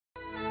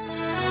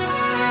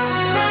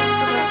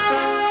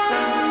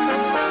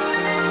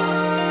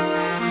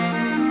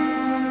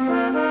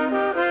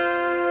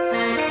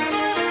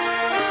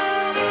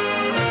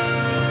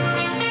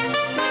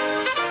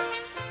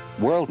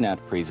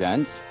WorldNet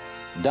presents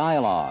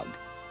Dialogue,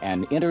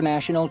 an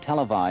international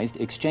televised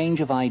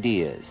exchange of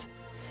ideas.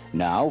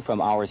 Now,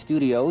 from our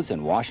studios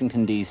in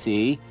Washington,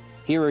 D.C.,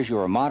 here is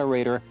your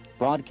moderator,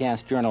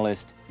 broadcast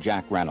journalist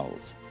Jack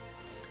Reynolds.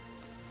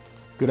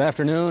 Good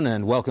afternoon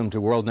and welcome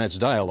to WorldNet's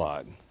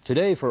Dialogue.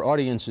 Today, for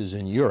audiences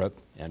in Europe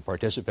and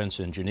participants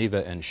in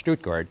Geneva and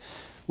Stuttgart,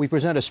 we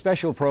present a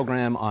special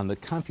program on the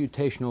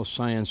computational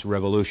science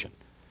revolution.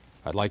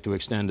 I'd like to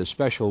extend a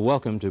special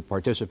welcome to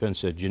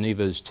participants at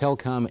Geneva's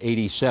Telcom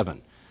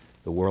 87,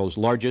 the world's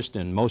largest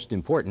and most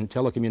important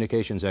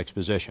telecommunications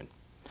exposition.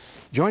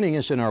 Joining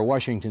us in our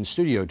Washington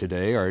studio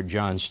today are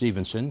John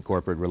Stevenson,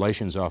 Corporate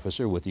Relations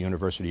Officer with the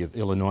University of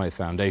Illinois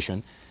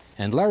Foundation,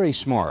 and Larry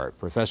Smarr,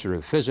 Professor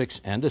of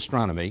Physics and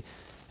Astronomy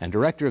and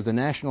Director of the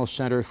National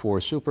Center for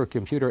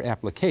Supercomputer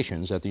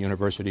Applications at the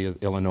University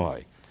of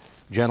Illinois.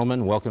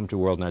 Gentlemen, welcome to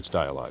WorldNet's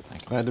Dialogue.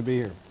 Glad to be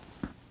here.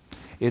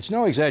 It's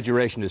no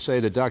exaggeration to say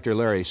that Dr.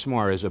 Larry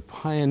Smarr is a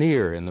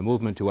pioneer in the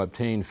movement to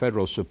obtain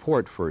federal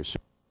support for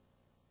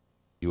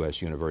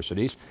U.S.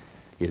 universities.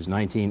 His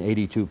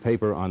 1982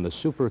 paper on the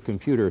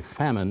supercomputer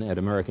famine at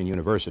American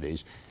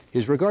universities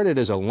is regarded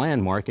as a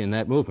landmark in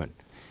that movement.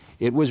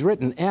 It was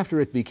written after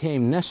it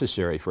became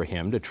necessary for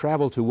him to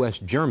travel to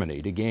West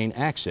Germany to gain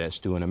access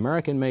to an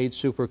American-made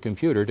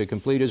supercomputer to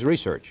complete his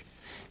research.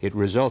 It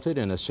resulted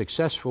in a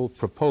successful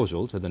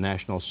proposal to the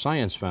National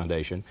Science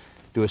Foundation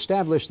to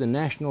establish the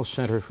National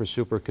Center for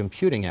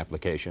Supercomputing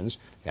Applications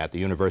at the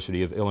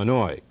University of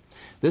Illinois.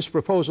 This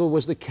proposal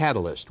was the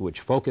catalyst which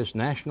focused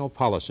national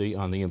policy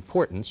on the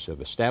importance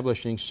of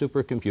establishing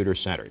supercomputer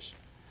centers.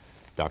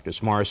 Dr.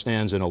 Smarr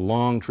stands in a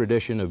long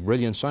tradition of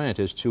brilliant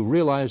scientists who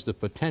realized the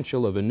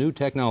potential of a new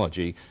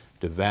technology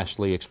to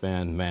vastly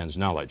expand man's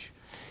knowledge.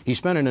 He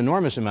spent an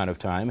enormous amount of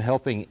time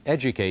helping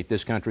educate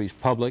this country's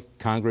public,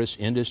 Congress,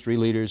 industry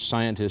leaders,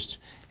 scientists,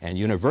 and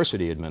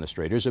university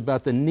administrators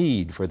about the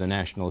need for the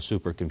National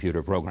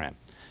Supercomputer Program.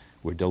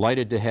 We're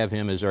delighted to have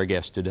him as our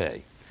guest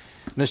today.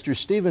 Mr.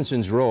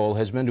 Stevenson's role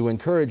has been to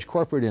encourage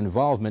corporate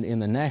involvement in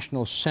the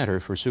National Center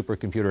for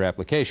Supercomputer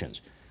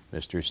Applications.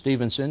 Mr.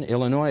 Stevenson,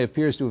 Illinois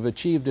appears to have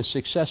achieved a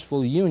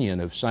successful union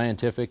of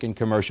scientific and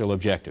commercial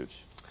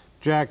objectives.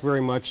 Jack, very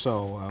much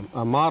so.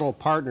 A model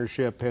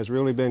partnership has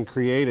really been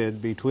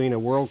created between a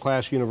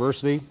world-class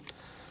university,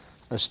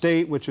 a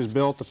state which has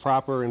built the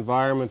proper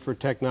environment for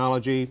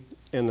technology,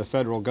 and the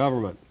federal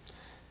government.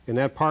 In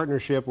that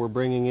partnership, we're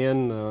bringing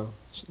in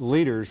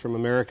leaders from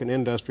American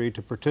industry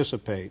to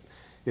participate.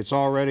 It's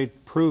already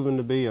proven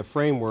to be a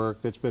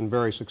framework that's been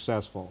very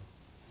successful.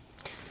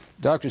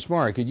 Dr.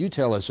 Smarr, could you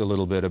tell us a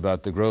little bit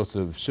about the growth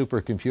of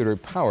supercomputer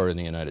power in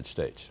the United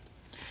States?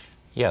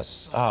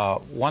 Yes.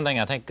 One thing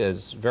I think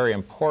is very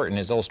important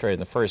is illustrated in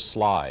the first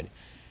slide.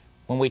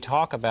 When we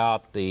talk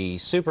about the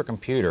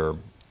supercomputer,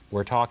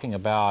 we're talking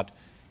about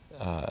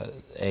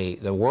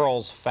the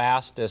world's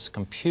fastest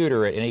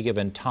computer at any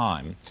given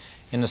time.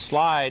 In the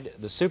slide,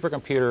 the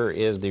supercomputer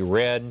is the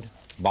red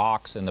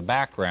box in the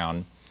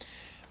background,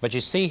 but you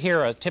see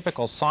here a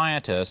typical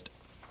scientist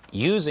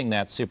using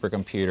that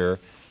supercomputer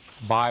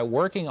by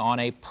working on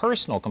a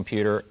personal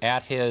computer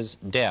at his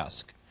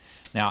desk.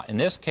 Now, in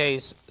this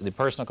case, the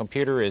personal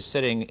computer is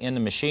sitting in the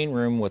machine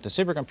room with the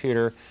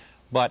supercomputer,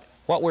 but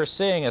what we're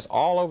seeing is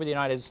all over the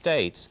United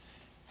States,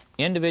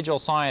 individual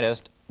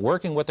scientists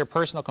working with their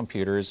personal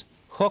computers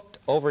hooked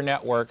over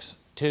networks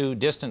to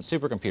distant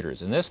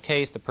supercomputers. In this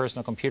case, the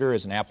personal computer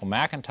is an Apple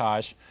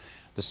Macintosh.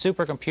 The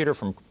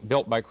supercomputer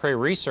built by Cray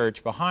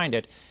Research behind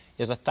it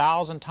is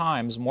 1,000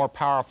 times more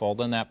powerful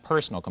than that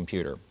personal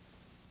computer.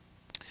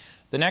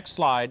 The next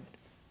slide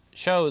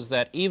shows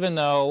that even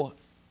though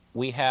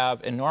we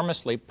have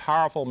enormously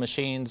powerful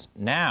machines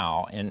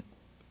now in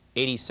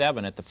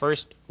 87 at the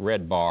first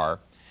red bar,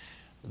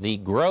 the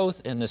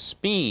growth in the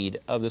speed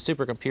of the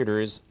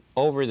supercomputers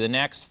over the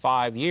next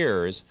 5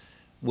 years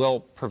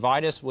will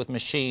provide us with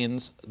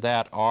machines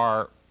that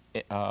are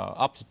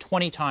up to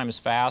 20 times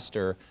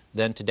faster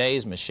than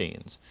today's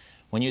machines.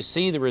 When you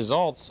see the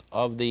results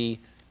of the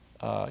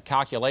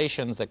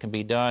calculations that can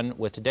be done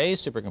with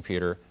today's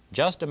supercomputer,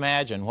 just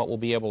imagine what we'll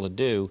be able to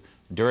do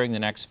during the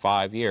next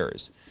 5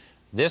 years.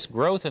 This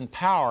growth in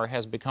power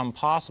has become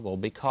possible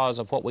because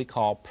of what we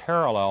call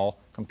parallel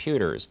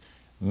computers,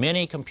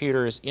 many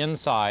computers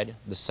inside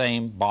the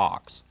same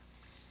box.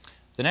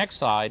 The next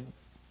slide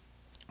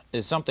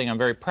is something I'm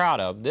very proud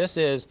of. This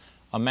is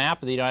a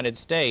map of the United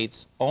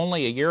States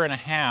only a year and a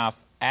half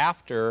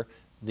after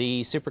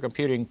the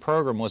supercomputing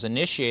program was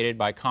initiated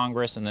by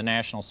Congress and the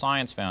National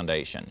Science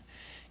Foundation.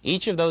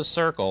 Each of those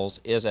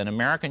circles is an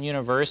American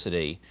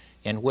university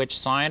in which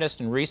scientists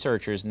and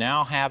researchers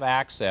now have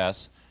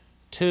access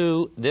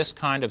to this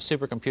kind of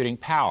supercomputing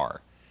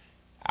power.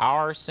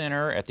 Our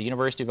center at the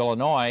University of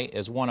Illinois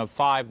is one of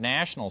 5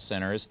 national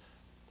centers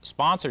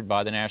sponsored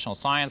by the National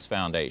Science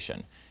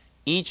Foundation.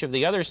 Each of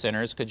the other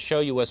centers could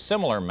show you a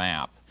similar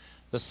map.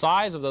 The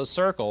size of those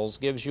circles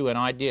gives you an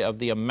idea of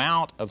the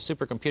amount of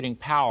supercomputing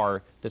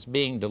power that's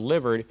being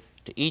delivered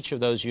to each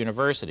of those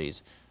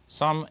universities,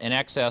 some in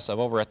excess of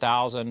over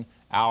 1,000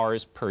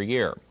 hours per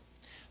year.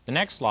 The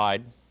next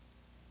slide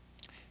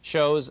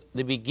shows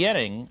the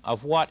beginning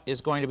of what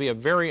is going to be a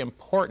very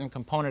important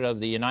component of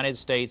the United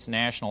States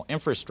national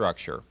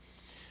infrastructure.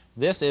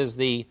 This is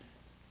the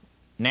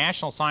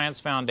National Science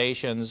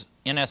Foundation's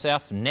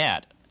NSF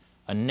Net,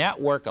 a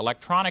network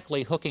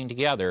electronically hooking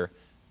together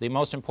the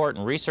most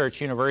important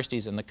research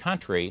universities in the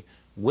country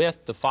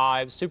with the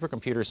 5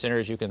 supercomputer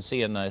centers you can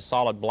see in the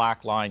solid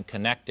black line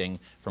connecting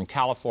from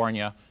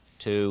California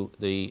to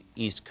the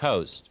East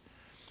Coast.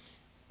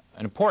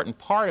 An important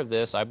part of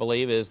this, I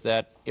believe, is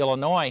that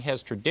Illinois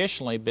has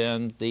traditionally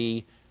been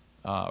the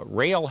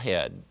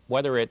railhead,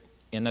 whether it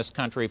in this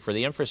country for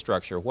the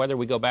infrastructure, whether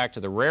we go back to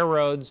the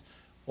railroads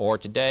or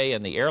today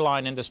in the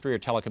airline industry or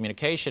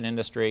telecommunication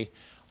industry.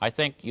 I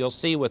think you'll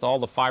see with all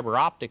the fiber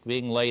optic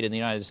being laid in the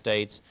United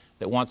States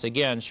that once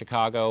again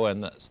Chicago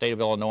and the state of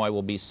Illinois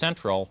will be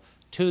central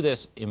to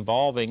this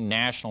evolving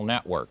national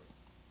network.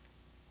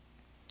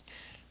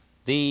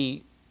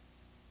 The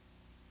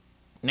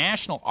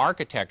national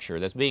architecture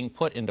that's being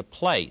put into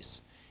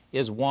place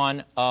is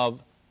one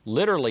of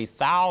literally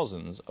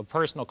thousands of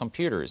personal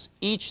computers,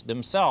 each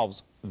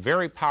themselves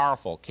very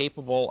powerful,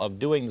 capable of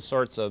doing the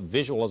sorts of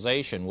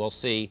visualization we'll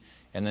see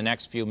in the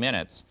next few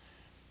minutes,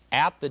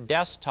 at the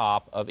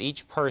desktop of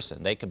each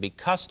person. They can be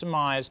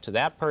customized to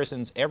that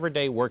person's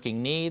everyday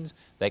working needs.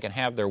 They can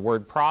have their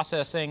word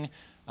processing,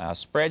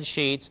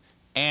 spreadsheets,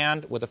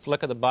 and with a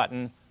flick of the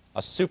button, a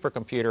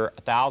supercomputer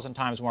 1,000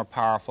 times more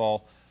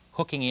powerful,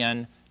 hooking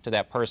in to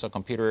that personal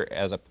computer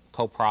as a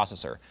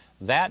coprocessor.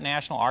 That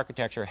national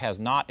architecture has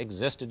not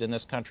existed in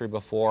this country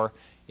before.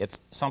 It's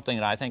something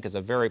that I think is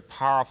a very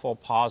powerful,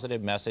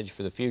 positive message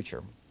for the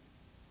future.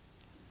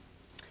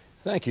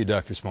 Thank you,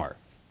 Dr. Smarr.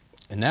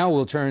 And now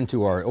we'll turn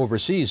to our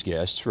overseas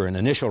guests for an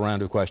initial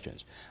round of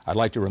questions. I'd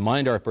like to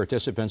remind our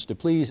participants to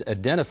please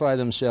identify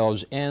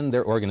themselves and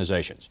their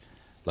organizations.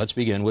 Let's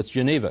begin with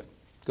Geneva.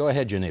 Go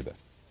ahead, Geneva.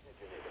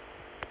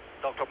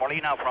 Dr.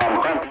 Molina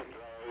from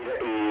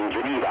in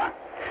Geneva.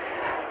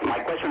 My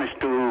question is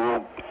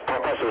to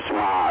Professor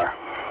Smarr.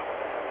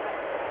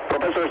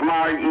 Professor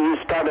Smarr, you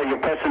started your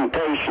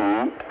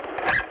presentation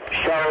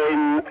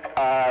showing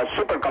a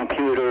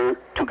supercomputer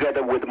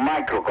together with a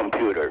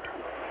microcomputer.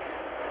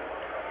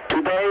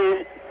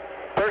 Today,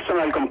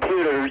 personal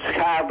computers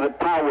have the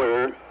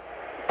power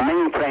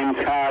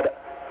mainframes had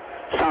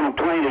some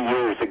 20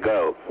 years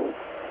ago.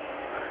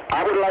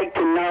 I would like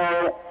to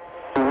know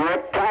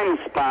what time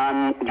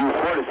span you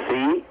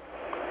foresee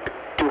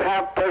to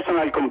have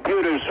personal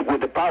computers with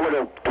the power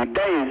of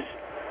today's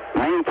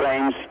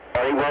mainframes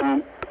or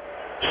even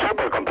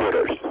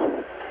supercomputers.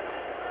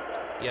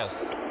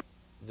 Yes.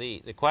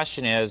 The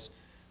question is,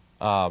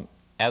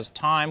 as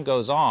time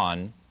goes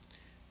on,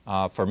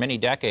 for many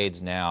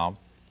decades now,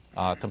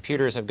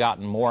 computers have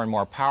gotten more and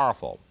more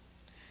powerful.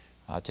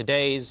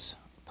 Today's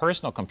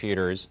personal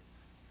computers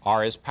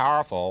are as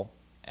powerful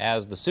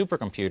as the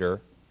supercomputer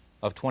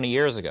of 20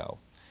 years ago.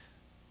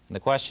 And the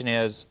question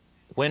is,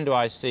 when do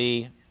I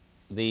see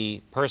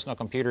the personal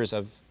computers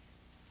of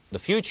the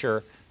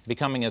future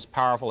becoming as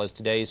powerful as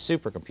today's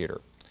supercomputer?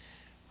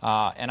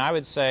 And I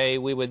would say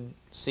we would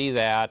see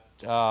that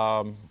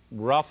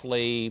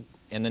roughly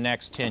in the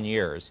next 10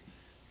 years.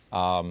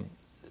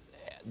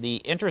 The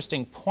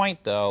interesting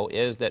point, though,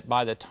 is that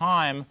by the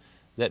time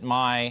that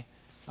my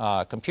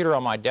computer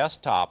on my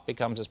desktop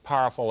becomes as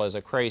powerful as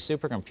a Cray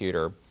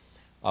supercomputer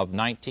of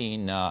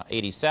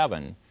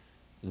 1987,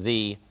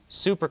 the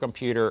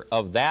supercomputer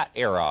of that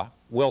era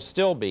will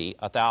still be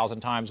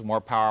 1,000 times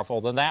more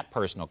powerful than that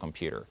personal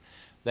computer.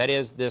 That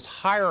is, this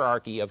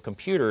hierarchy of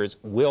computers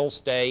will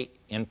stay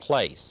in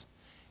place.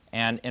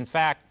 And in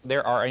fact,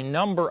 there are a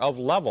number of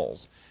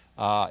levels.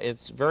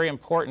 It's very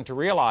important to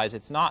realize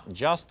it's not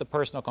just the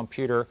personal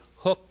computer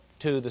hooked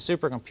to the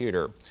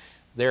supercomputer.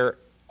 There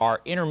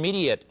are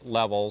intermediate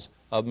levels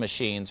of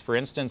machines. For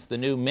instance, the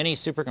new mini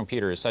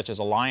supercomputers, such as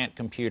Alliant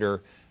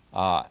Computer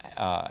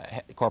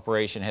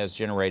Corporation has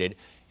generated,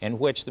 in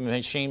which the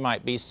machine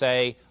might be,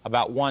 say,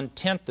 about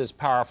 1/10 as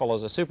powerful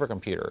as a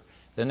supercomputer.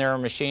 Then there are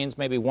machines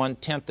maybe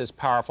 1/10 as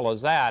powerful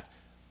as that,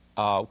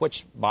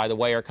 which, by the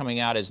way, are coming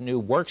out as new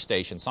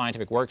workstations,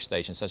 scientific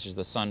workstations, such as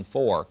the Sun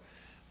 4.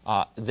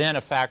 Then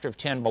a factor of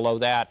 10 below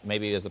that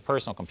maybe is the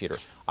personal computer.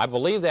 I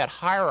believe that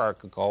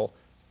hierarchical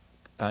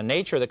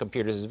nature of the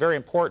computers is very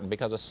important,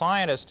 because a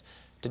scientist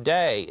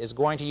today is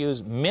going to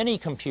use many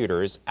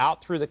computers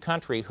out through the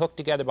country hooked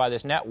together by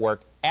this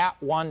network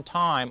at one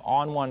time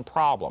on one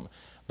problem.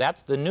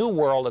 That's the new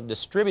world of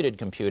distributed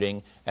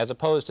computing, as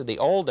opposed to the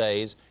old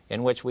days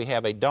in which we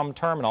have a dumb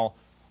terminal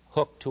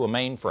hooked to a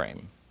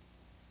mainframe.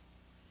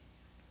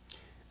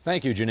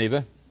 Thank you,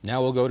 Geneva.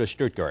 Now we'll go to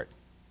Stuttgart.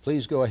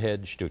 Please go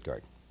ahead,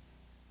 Stuttgart.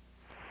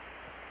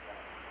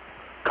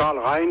 Karl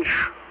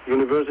Reinsch,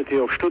 University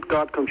of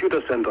Stuttgart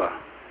Computer Center.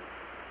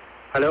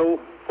 Hello,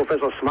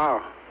 Professor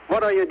Smarr.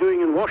 What are you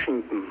doing in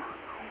Washington?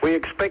 We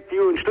expect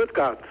you in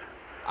Stuttgart.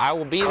 I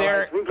will be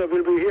there. Winkler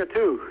will be here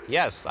too.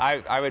 Yes,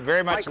 I would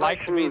very much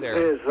like to be there.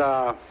 Is,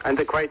 and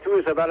the Cray 2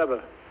 is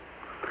available.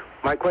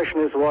 My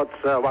question is, what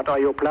are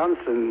your plans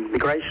in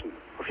migration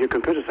of your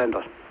computer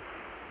centers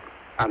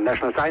and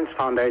National Science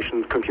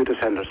Foundation computer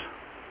centers?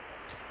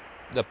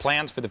 the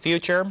plans for the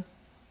future.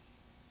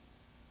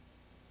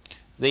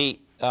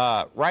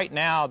 Right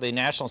now, the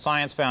National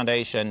Science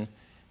Foundation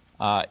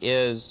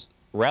is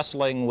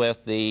wrestling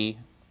with the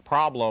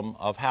problem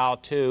of how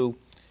to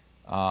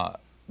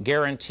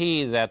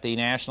guarantee that the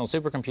National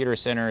Supercomputer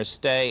Centers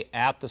stay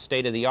at the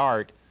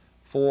state-of-the-art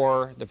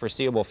for the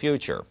foreseeable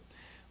future.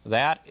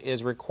 That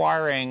is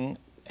requiring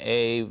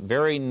a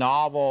very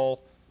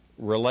novel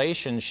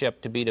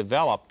relationship to be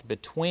developed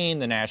between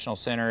the national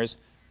centers,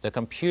 the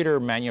computer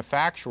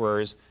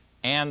manufacturers,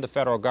 and the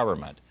federal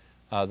government.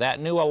 That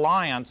new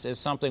alliance is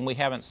something we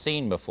haven't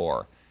seen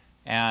before,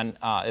 and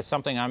it's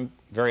something I'm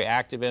very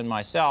active in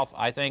myself.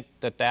 I think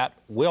that that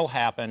will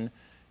happen,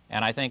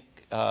 and I think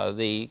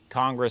the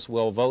Congress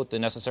will vote the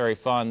necessary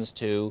funds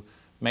to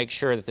make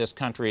sure that this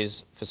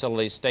country's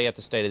facilities stay at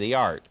the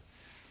state-of-the-art.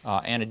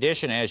 In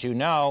addition, as you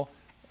know,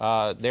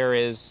 there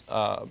is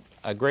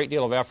a great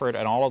deal of effort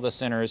at all of the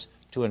centers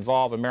to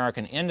involve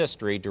American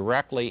industry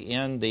directly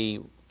in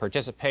the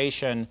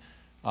participation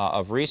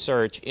of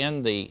research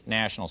in the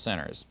national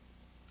centers.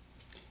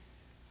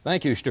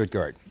 Thank you,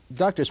 Stuttgart.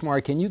 Dr.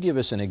 Smarr, can you give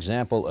us an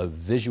example of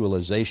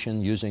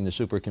visualization using the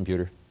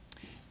supercomputer?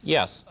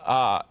 Yes.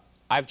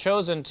 I've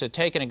chosen to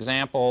take an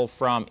example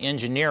from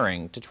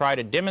engineering to try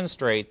to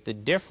demonstrate the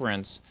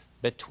difference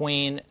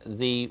between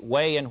the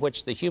way in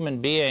which the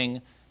human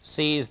being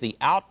sees the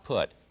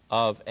output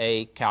of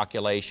a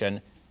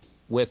calculation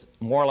with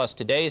more or less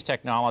today's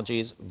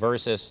technologies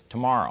versus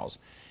tomorrow's.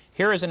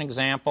 Here is an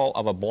example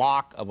of a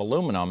block of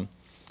aluminum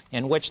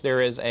in which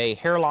there is a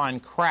hairline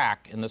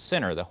crack in the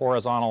center, the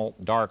horizontal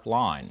dark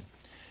line.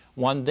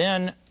 One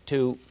then,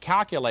 to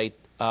calculate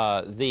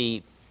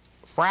the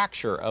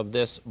fracture of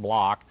this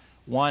block,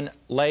 one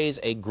lays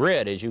a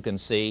grid, as you can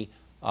see,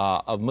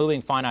 of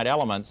moving finite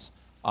elements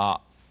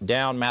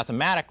down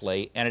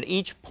mathematically, and at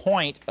each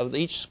point of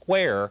each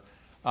square,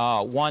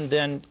 one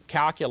then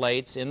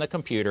calculates in the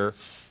computer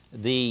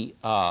the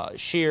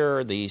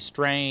shear, the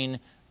strain,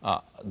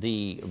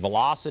 the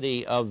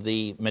velocity of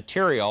the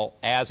material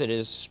as it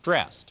is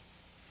stressed.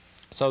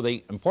 So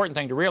the important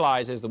thing to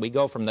realize is that we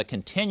go from the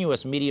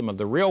continuous medium of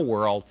the real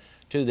world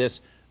to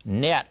this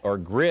net or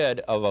grid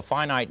of a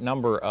finite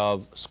number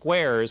of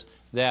squares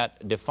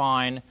that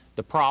define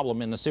the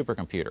problem in the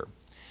supercomputer.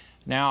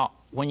 Now,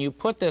 when you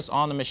put this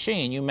on the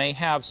machine, you may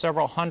have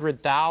several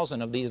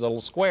 100,000 of these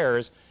little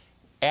squares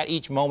at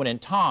each moment in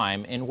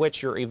time in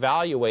which you're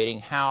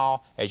evaluating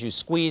how, as you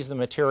squeeze the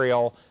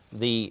material,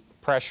 the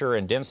pressure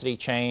and density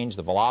change,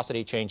 the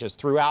velocity changes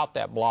throughout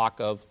that block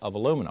of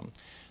aluminum.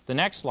 The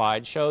next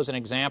slide shows an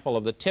example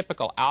of the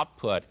typical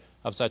output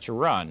of such a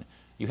run.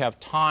 You have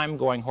time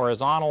going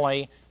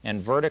horizontally,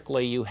 and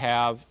vertically you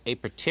have a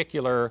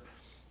particular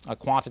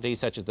quantity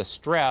such as the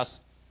stress,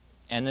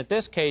 and in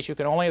this case you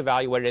can only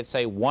evaluate it at,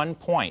 say, one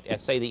point,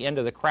 at, say, the end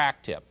of the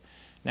crack tip.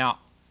 Now,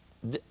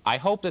 I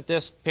hope that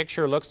this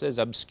picture looks as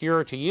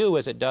obscure to you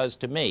as it does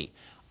to me.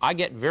 I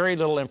get very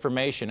little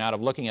information out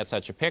of looking at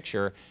such a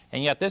picture,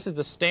 and yet this is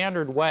the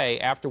standard way,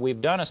 after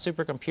we've done a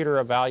supercomputer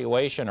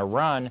evaluation, a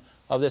run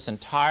of this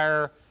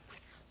entire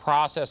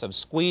process of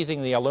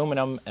squeezing the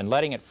aluminum and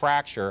letting it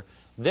fracture,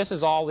 this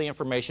is all the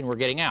information we're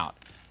getting out.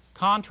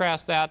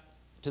 Contrast that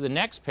to the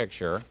next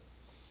picture,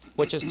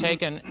 which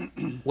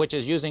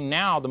is using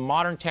now the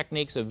modern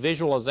techniques of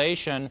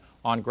visualization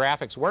on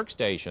graphics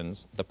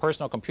workstations, the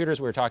personal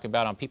computers we were talking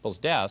about on people's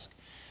desks.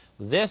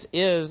 This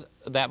is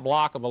that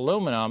block of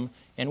aluminum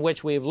in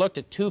which we've looked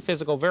at two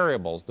physical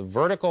variables. The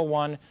vertical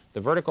one,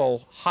 the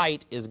vertical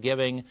height, is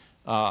giving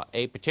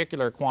a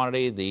particular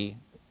quantity, the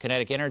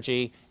kinetic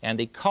energy, and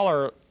the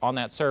color on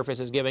that surface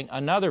is giving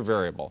another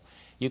variable.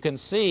 You can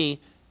see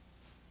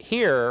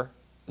here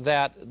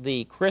that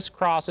the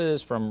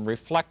crisscrosses from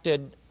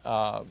reflected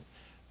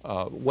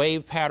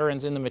wave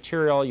patterns in the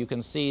material, you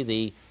can see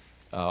the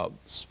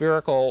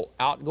spherical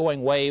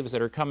outgoing waves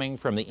that are coming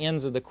from the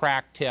ends of the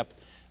crack tip.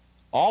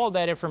 All of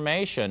that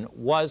information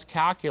was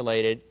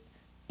calculated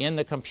in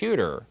the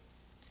computer,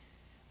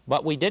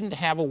 but we didn't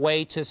have a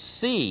way to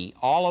see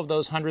all of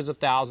those hundreds of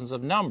thousands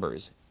of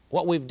numbers.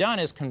 What we've done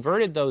is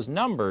converted those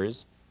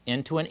numbers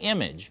into an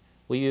image.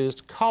 We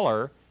used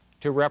color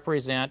to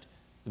represent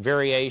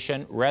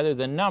variation rather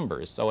than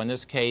numbers. So in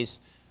this case,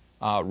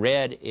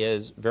 red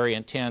is very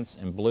intense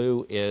and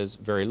blue is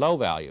very low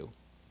value.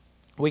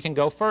 We can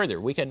go further.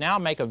 We can now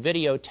make a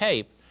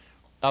videotape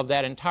of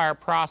that entire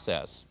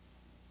process.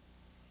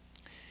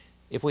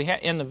 If we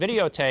in the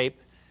videotape,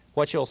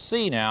 what you'll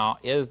see now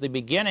is the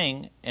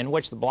beginning in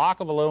which the block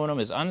of aluminum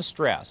is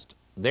unstressed.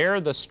 There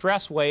the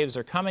stress waves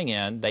are coming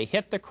in, they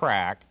hit the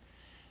crack.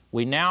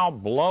 We now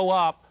blow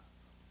up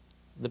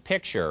the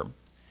picture.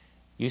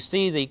 You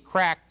see the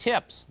crack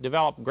tips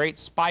develop great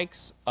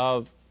spikes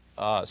of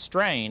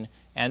strain,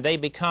 and they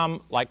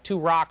become like two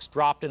rocks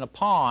dropped in a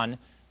pond,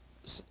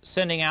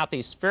 sending out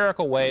these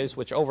spherical waves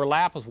which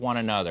overlap with one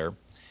another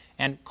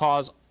and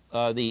cause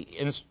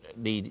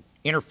the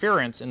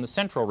interference in the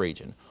central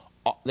region.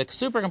 The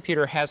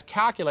supercomputer has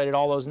calculated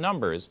all those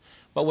numbers,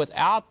 but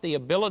without the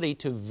ability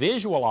to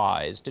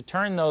visualize, to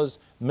turn those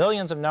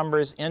millions of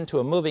numbers into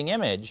a moving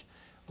image,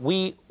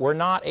 we were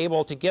not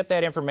able to get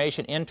that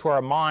information into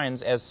our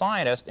minds as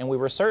scientists, and we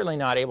were certainly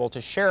not able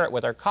to share it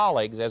with our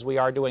colleagues as we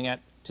are doing it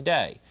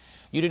today.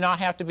 You do not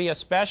have to be a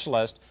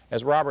specialist,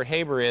 as Robert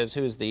Haber is,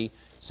 who's the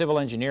civil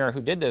engineer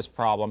who did this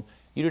problem.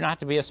 You do not have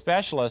to be a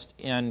specialist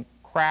in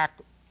crack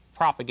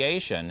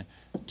propagation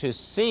to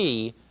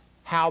see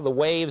how the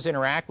waves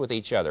interact with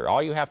each other.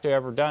 All you have to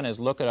ever done is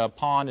look at a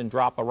pond and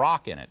drop a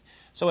rock in it.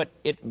 So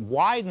it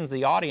widens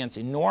the audience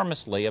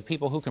enormously of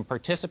people who can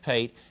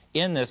participate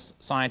in this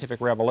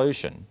scientific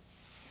revolution.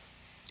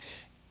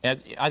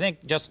 And I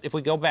think just if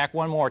we go back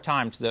one more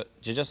time to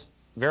just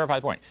verify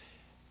the point,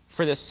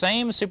 for the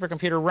same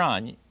supercomputer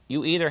run,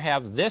 you either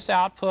have this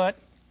output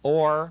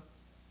or,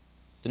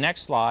 the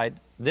next slide,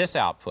 this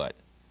output.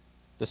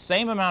 The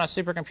same amount of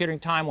supercomputing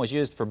time was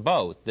used for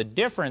both. The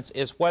difference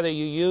is whether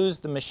you use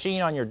the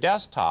machine on your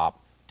desktop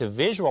to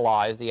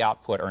visualize the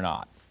output or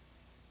not.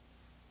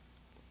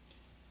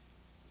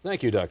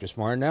 Thank you, Dr.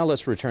 Smarr. Now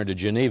let's return to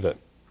Geneva.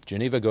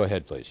 Geneva, go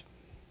ahead, please.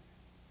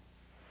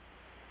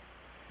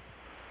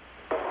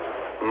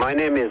 My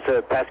name is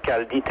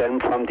Pascal Ditten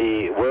from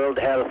the World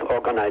Health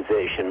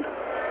Organization.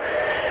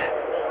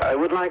 I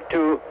would like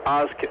to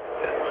ask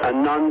a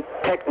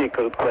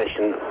non-technical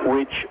question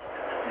which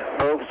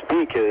both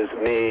speakers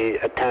may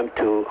attempt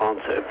to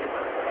answer.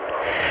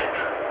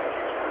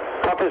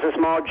 Professor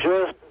Smarr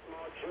just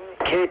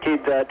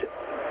indicated that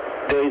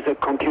there is a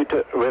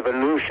computer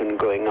revolution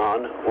going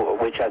on,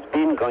 which has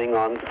been going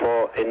on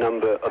for a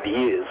number of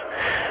years.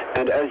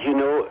 And as you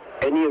know,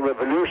 any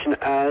revolution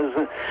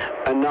has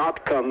an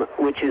outcome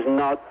which is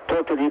not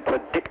totally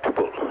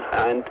predictable.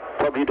 And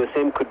probably the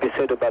same could be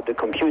said about the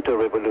computer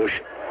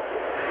revolution.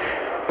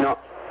 Now,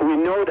 we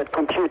know that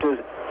computers,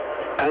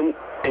 and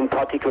in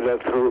particular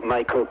through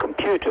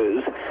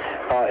microcomputers,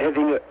 are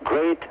having a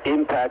great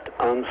impact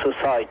on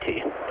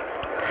society.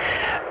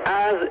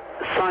 As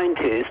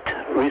scientists,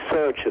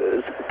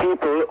 researchers,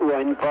 people who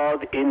are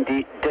involved in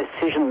the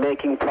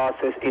decision-making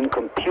process in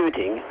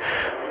computing,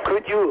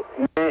 could you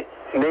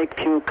make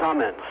few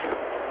comments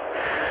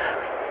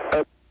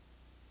about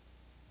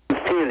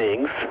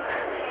feelings,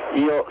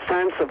 your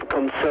sense of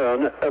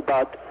concern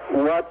about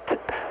what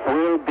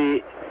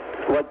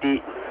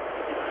the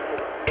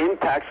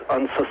impacts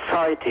on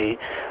society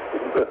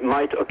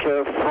might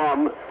occur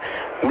from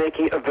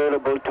making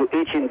available to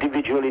each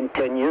individual in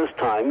 10 years'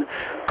 time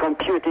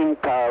computing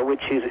power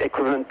which is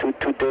equivalent to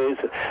today's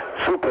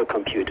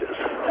supercomputers?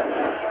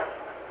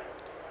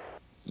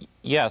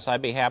 Yes,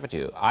 I'd be happy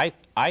to. I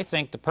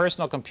think the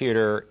personal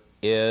computer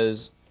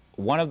is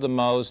one of the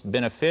most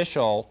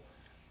beneficial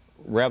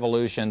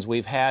revolutions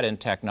we've had in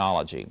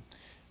technology.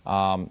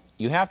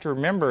 You have to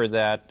remember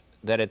that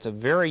it's a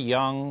very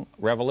young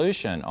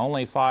revolution.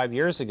 Only 5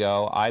 years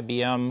ago,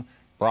 IBM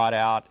brought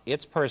out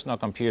its personal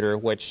computer,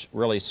 which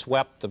really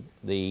swept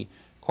the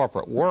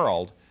corporate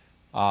world,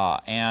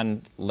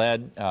 and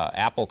led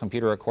Apple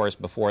Computer, of course,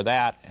 before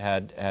that,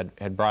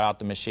 had brought out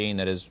the machine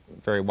that is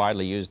very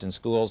widely used in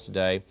schools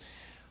today.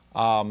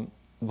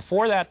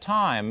 Before that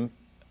time,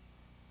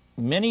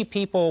 many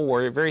people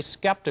were very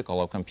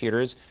skeptical of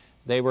computers.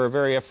 They were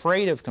very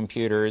afraid of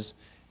computers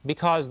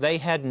because they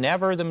had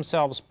never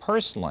themselves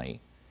personally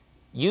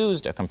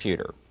used a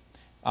computer.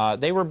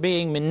 They were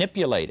being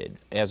manipulated,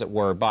 as it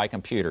were, by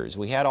computers.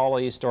 We had all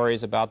these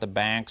stories about the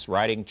banks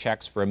writing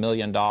checks for $1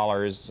 million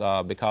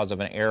because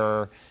of an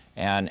error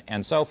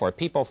and so forth.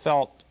 People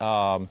felt,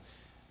 in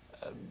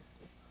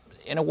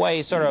a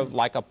way, sort of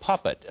like a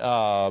puppet.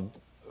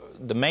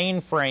 The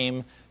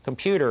mainframe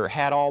computer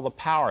had all the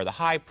power. The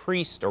high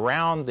priest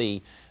around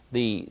the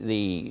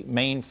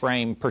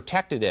mainframe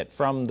protected it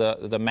from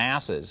the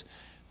masses.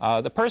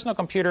 The personal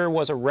computer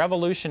was a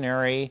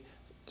revolutionary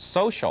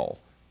social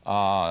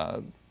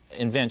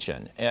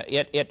invention.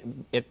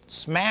 It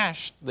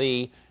smashed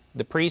the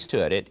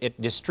priesthood.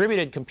 It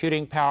distributed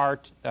computing power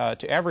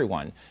to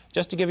everyone.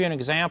 Just to give you an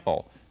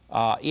example,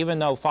 even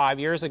though 5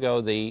 years ago,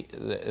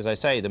 as I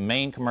say, the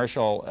main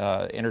commercial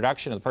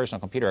introduction of the personal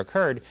computer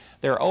occurred,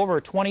 there are over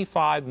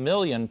 25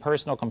 million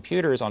personal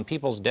computers on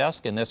people's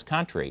desks in this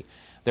country.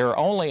 There are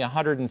only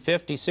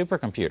 150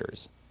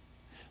 supercomputers.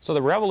 So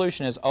the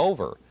revolution is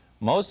over.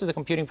 Most of the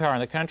computing power in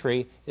the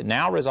country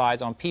now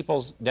resides on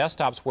people's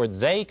desktops where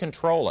they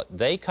control it.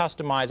 They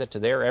customize it to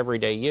their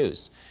everyday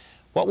use.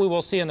 What we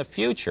will see in the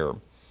future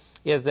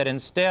is that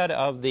instead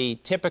of the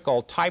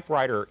typical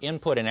typewriter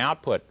input and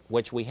output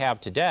which we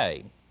have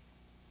today,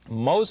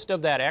 most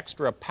of that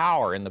extra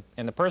power in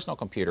the personal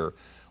computer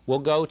will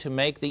go to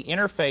make the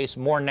interface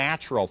more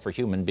natural for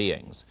human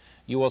beings.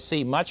 You will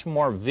see much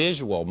more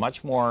visual,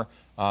 much more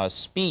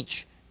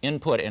speech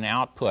input and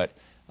output.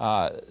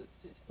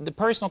 The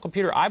personal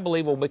computer, I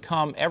believe, will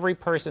become every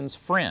person's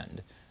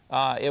friend.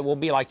 It will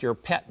be like your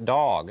pet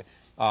dog,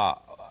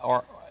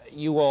 or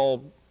you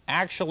will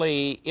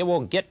actually, it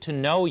will get to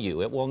know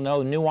you. It will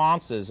know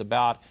nuances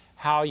about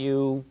how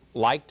you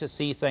like to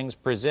see things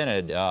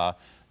presented.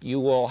 You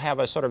will have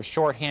a sort of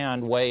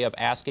shorthand way of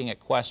asking it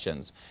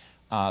questions.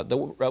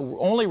 The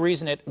only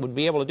reason it would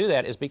be able to do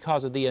that is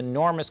because of the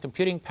enormous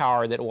computing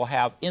power that it will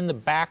have in the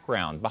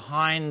background,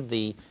 behind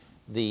the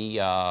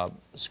the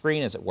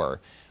screen, as it were.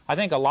 I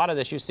think a lot of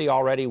this you see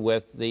already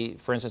with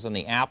for instance, in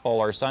the Apple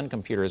or Sun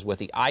computers with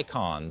the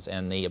icons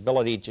and the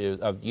ability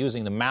of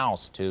using the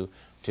mouse to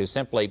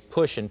simply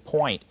push and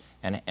point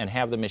and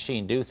have the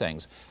machine do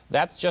things.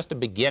 That's just a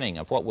beginning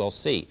of what we'll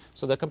see.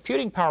 So the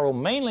computing power will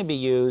mainly be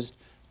used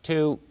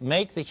to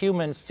make the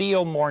human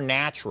feel more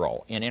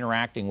natural in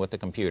interacting with the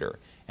computer.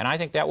 And I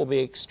think that will be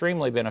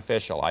extremely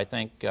beneficial. I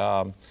think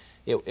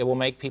it will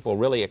make people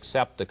really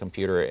accept the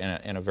computer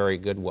in a very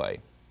good way.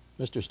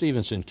 Mr.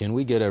 Stevenson, can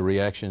we get a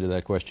reaction to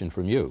that question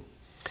from you?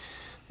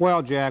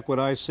 Well, Jack, what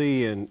I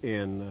see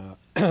in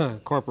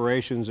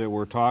corporations that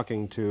we're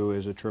talking to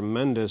is a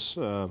tremendous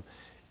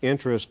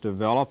interest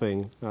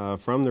developing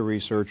from the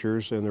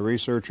researchers, and the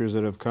researchers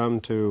that have come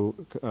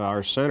to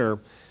our center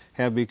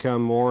have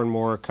become more and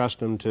more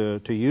accustomed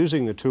to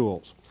using the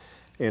tools.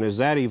 And as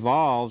that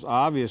evolves,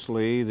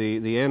 obviously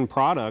the end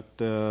product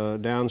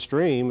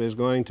downstream is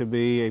going to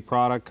be a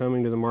product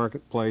coming to the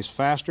marketplace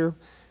faster,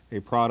 a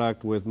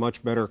product with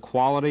much better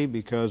quality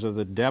because of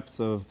the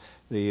depth of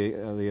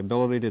the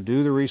ability to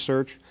do the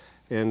research.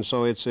 And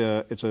so it's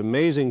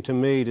amazing to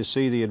me to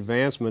see the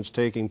advancements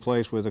taking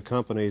place with the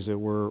companies that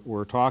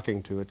we're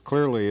talking to. It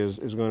clearly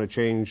is going to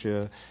change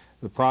the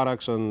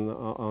products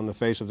on the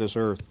face of this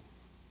earth.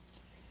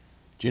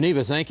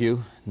 Geneva, thank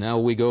you. Now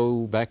we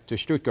go back to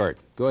Stuttgart.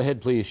 Go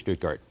ahead, please,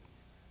 Stuttgart.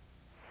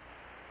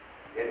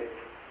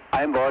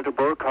 I'm Walter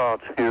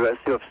Burkhardt,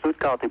 University of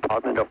Stuttgart,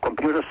 Department of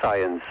Computer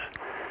Science.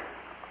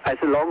 As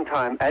a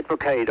long-time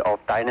advocate of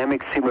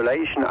dynamic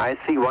simulation, I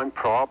see one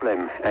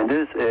problem, and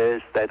this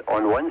is that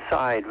on one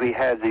side we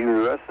have the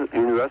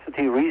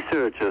university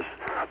researchers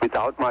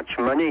without much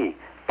money,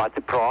 but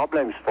the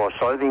problems for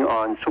solving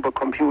on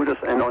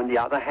supercomputers, and on the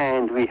other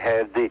hand we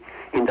have the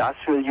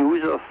industrial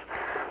users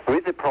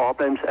with the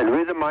problems and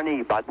with the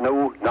money, but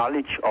no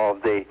knowledge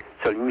of the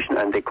solution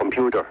and the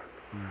computer.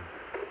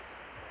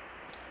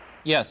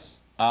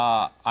 Yes,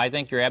 I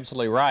think you're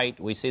absolutely right.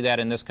 We see that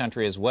in this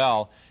country as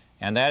well.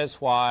 And that is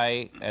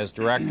why, as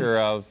director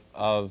of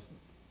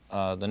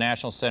the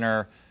National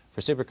Center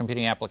for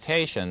Supercomputing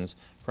Applications,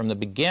 from the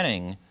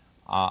beginning,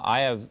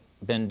 I have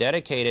been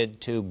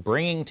dedicated to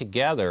bringing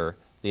together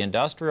the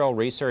industrial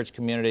research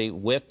community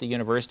with the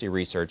university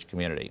research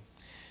community.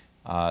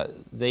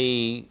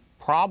 The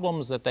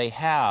problems that they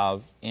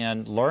have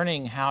in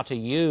learning how to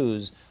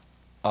use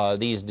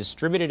these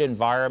distributed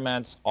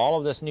environments, all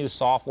of this new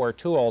software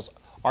tools,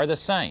 are the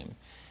same.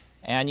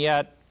 And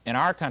yet, in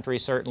our country,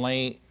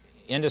 certainly,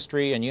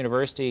 industry and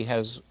university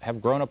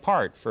have grown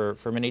apart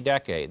for many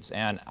decades,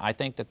 and I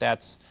think that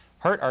that's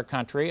hurt our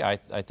country. I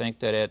think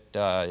that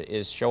it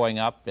is showing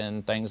up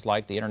in things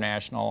like the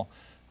international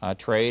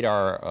trade,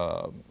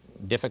 our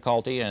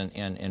difficulty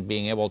in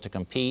being able to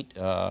compete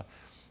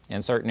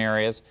in certain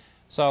areas.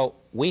 So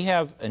we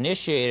have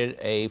initiated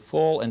a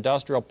full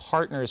industrial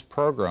partners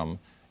program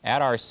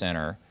at our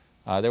center.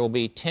 There will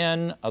be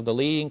 10 of the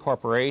leading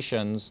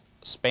corporations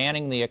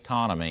spanning the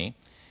economy.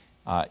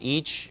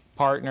 Each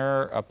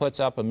partner puts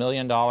up $1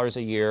 million a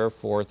year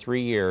for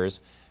 3 years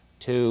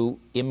to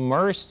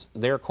immerse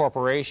their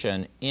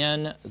corporation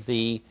in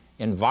the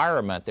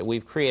environment that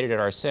we've created at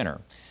our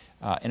center.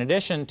 In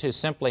addition to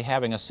simply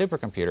having a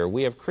supercomputer,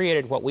 we have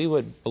created what we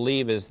would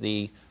believe is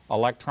the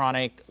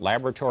electronic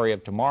laboratory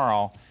of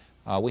tomorrow.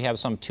 We have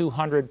some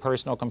 200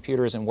 personal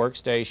computers and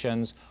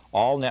workstations,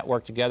 all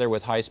networked together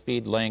with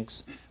high-speed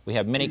links. We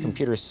have many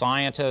computer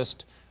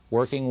scientists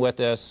working with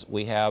us.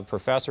 We have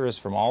professors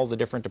from all the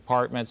different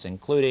departments,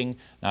 including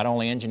not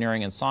only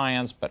engineering and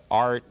science, but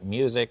art,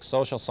 music,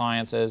 social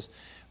sciences.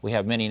 We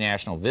have many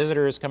national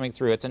visitors coming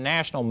through. It's a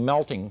national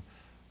melting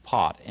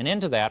pot. And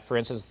into that, for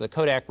instance,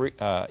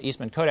 the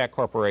Eastman Kodak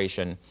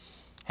Corporation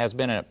has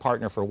been a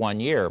partner for 1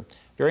 year.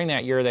 During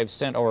that year, they've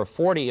sent over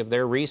 40 of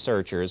their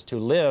researchers to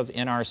live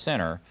in our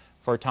center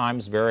for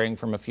times varying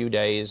from a few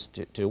days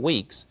to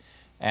weeks.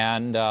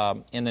 And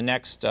in the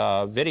next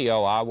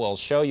video, I will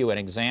show you an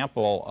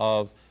example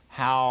of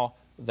how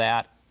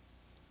that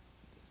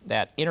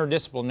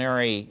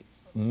interdisciplinary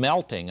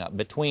melting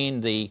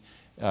between the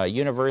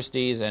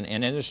universities and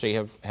industry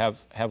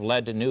have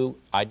led to new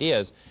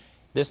ideas.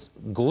 This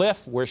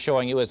glyph we're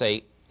showing you is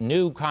a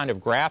new kind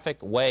of graphic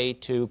way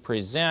to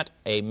present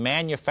a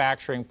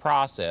manufacturing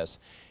process.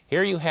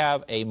 Here you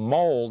have a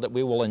mold that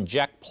we will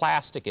inject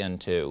plastic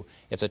into.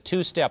 It's a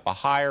two-step, a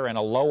higher and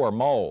a lower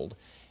mold.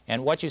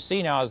 And what you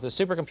see now is the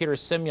supercomputer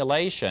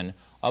simulation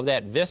of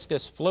that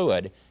viscous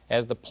fluid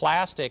as the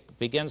plastic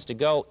begins to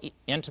go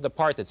into the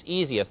part that's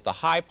easiest, the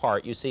high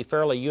part, you see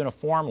fairly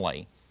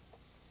uniformly.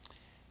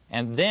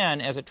 And then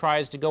as it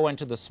tries to go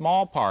into the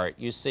small part,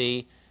 you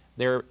see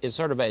there is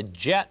sort of a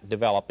jet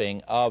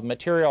developing of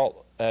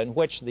material in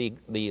which the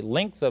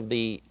length of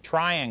the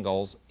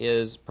triangles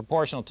is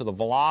proportional to the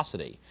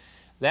velocity.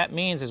 That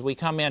means as we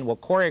come in, we'll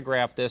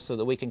choreograph this so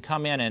that we can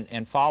come in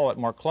and follow it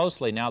more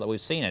closely now that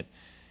we've seen it.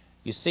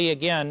 You see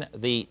again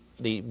the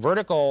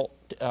vertical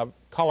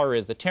color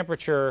is the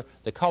temperature,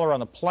 the color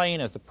on the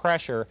plane is the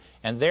pressure,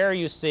 and there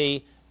you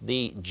see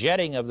the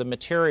jetting of the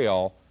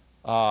material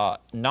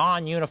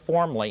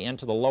non-uniformly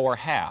into the lower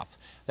half.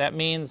 That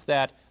means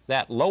that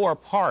that lower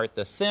part,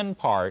 the thin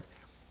part,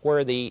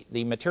 where the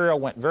material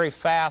went very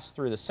fast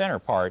through the center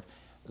part,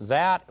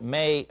 that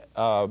may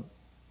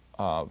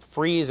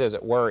freeze, as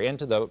it were,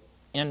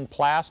 in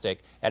plastic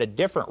at a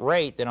different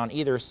rate than on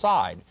either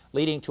side,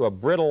 leading to a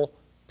brittle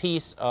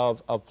piece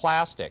of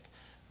plastic.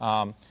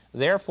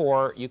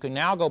 Therefore, you can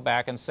now go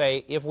back and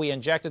say, if we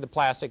injected the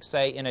plastic,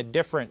 say, in a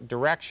different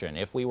direction,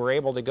 if we were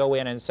able to go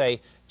in and, say,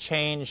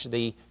 change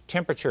the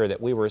temperature that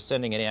we were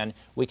sending it in,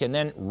 we can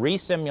then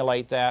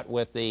resimulate that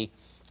with the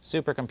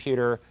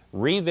supercomputer,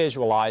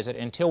 revisualize it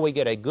until we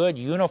get a good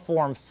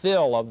uniform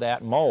fill of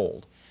that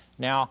mold.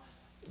 Now,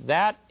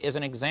 that is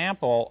an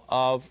example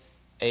of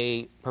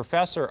a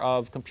professor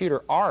of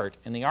computer art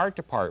in the art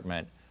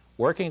department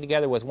working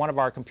together with one of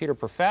our computer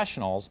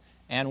professionals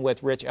and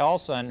with Rich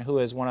Elson, who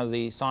is one of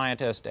the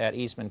scientists at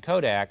Eastman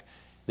Kodak.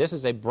 This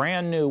is a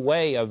brand new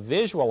way of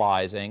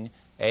visualizing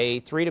a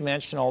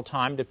three-dimensional,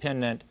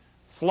 time-dependent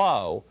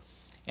flow,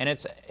 and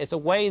it's a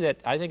way that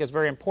I think is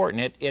very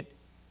important.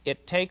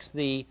 It takes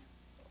the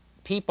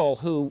people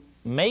who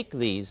make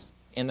these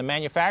in the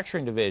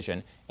manufacturing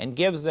division and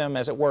gives them,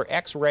 as it were,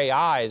 X-ray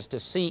eyes to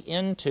see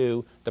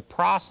into the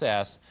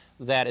process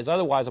that is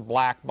otherwise a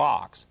black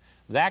box.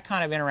 That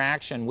kind of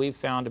interaction we've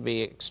found to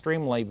be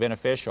extremely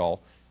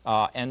beneficial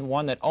and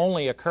one that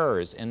only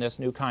occurs in this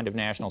new kind of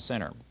national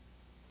center.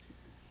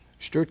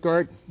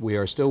 Stuttgart, we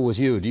are still with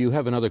you. Do you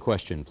have another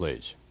question,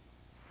 please?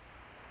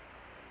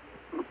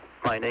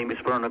 My name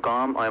is Werner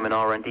Gahm. I'm an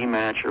R&D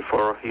manager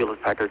for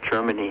Hewlett-Packard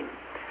Germany.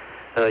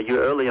 You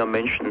earlier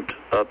mentioned,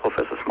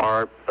 Professor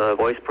Smarr,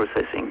 voice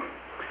processing.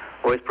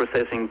 Voice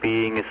processing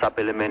being a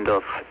sub-element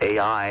of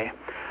AI.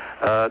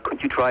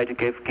 Could you try to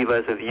give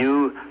us a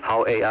view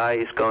how AI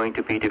is going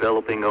to be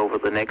developing over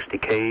the next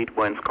decade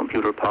once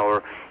computer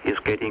power is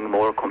getting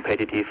more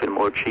competitive and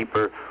more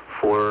cheaper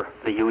for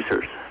the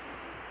users?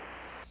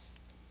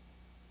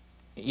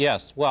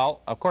 Yes,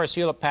 well, of course,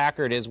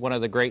 Hewlett-Packard is one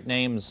of the great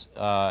names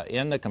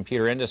in the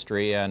computer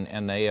industry,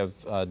 and they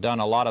have done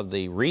a lot of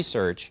the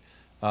research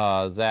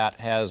that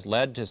has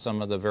led to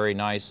some of the very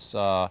nice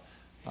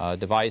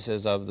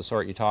devices of the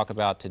sort you talk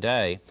about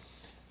today.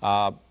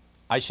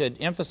 I should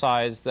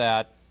emphasize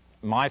that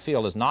my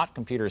field is not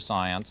computer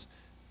science.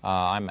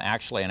 I'm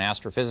actually an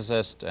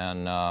astrophysicist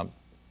and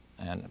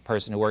a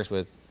person who works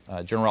with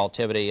general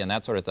relativity and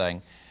that sort of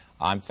thing.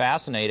 I'm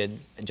fascinated,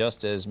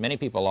 just as many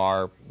people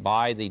are,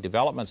 by the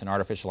developments in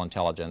artificial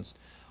intelligence.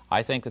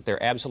 I think that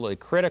they're absolutely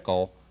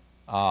critical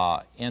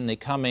in the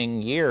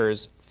coming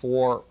years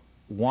for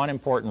one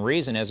important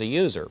reason as a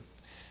user.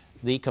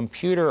 The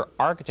computer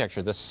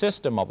architecture, the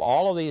system of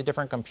all of these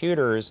different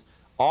computers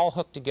all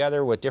hooked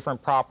together with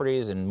different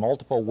properties and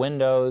multiple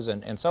windows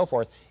and so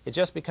forth, is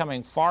just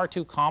becoming far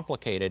too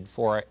complicated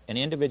for an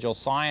individual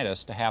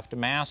scientist to have to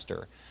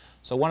master.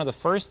 So one of the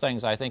first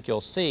things I think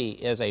you'll see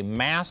is a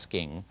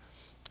masking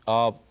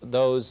of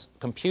those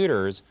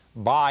computers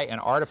by an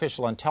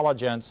artificial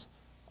intelligence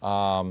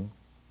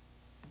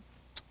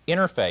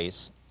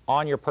interface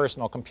on your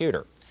personal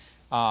computer.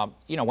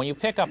 You know, when you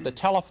pick up the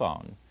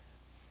telephone,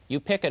 you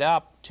pick it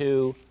up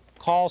to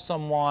call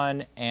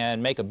someone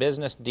and make a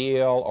business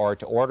deal or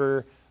to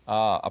order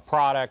a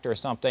product or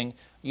something.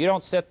 You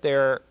don't sit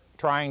there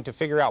trying to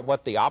figure out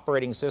what the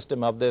operating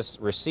system of this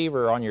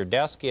receiver on your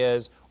desk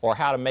is, or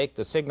how to make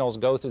the signals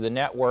go through the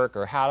network,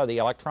 or how the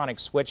electronic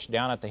switch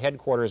down at the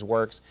headquarters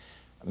works.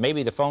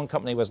 Maybe the phone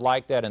company was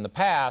like that in the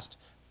past.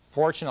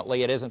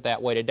 Fortunately, it isn't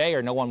that way today,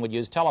 or no one would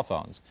use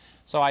telephones.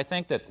 So I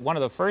think that one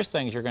of the first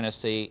things you're going to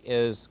see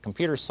is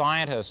computer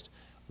scientists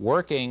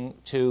working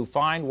to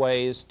find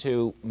ways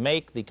to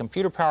make the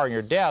computer power in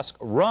your desk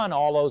run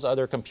all those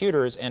other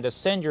computers and to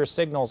send your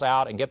signals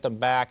out and get them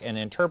back and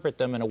interpret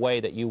them in a way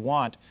that you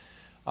want.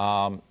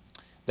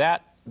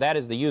 That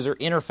is the user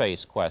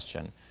interface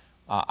question.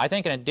 I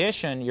think in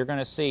addition, you're going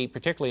to see,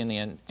 particularly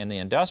in the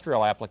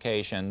industrial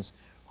applications,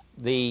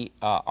 the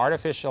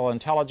artificial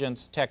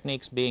intelligence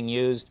techniques being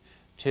used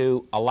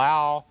to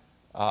allow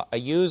a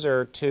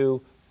user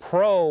to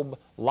probe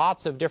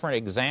lots of different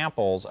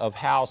examples of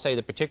how, say,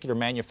 the particular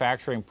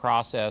manufacturing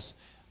process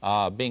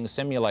being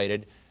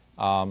simulated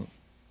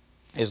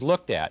is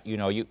looked at. You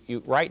know,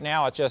 right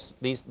now it's just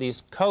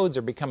these codes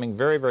are becoming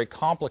very, very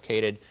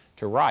complicated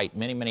to write.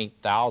 Many, many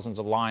thousands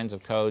of lines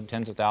of code,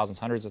 tens of thousands,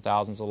 hundreds of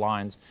thousands of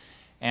lines.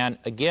 And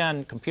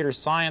again, computer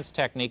science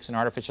techniques and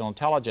artificial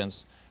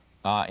intelligence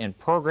in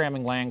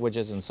programming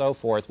languages and so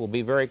forth will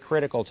be very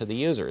critical to the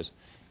users.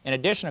 In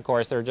addition, of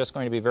course, there are just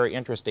going to be very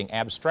interesting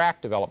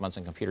abstract developments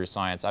in computer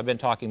science. I've been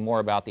talking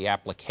more about the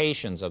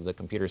applications of the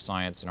computer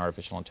science and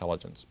artificial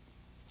intelligence.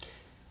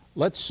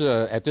 Let's,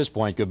 at this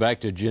point, go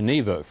back to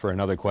Geneva for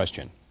another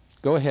question.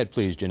 Go ahead,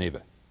 please,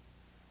 Geneva.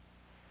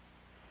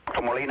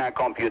 From Molina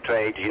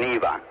Computrade,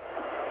 Geneva.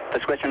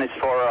 This question is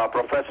for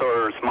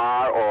Professor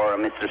Smarr or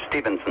Mr.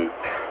 Stevenson.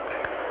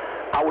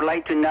 I would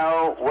like to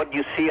know what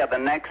you see as the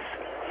next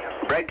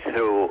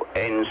breakthrough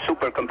in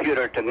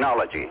supercomputer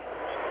technology.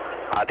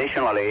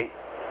 Additionally,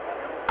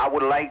 I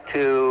would like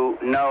to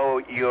know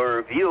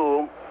your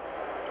view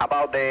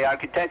about the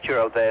architecture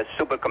of the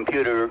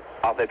supercomputer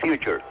of the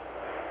future.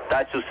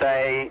 That's to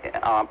say,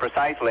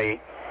 precisely,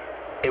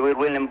 it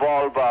will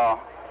involve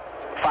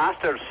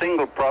faster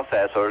single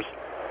processors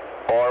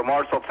or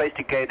more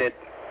sophisticated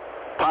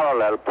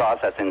parallel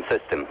processing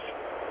systems.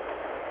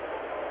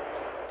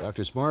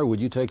 Dr. Smarr, would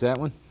you take that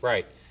one?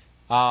 Right.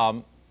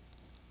 I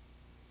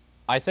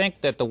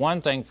think that the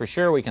one thing for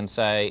sure we can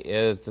say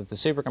is that the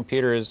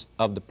supercomputers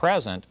of the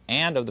present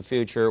and of the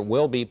future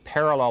will be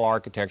parallel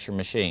architecture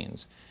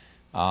machines.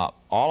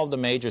 All of the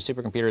major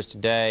supercomputers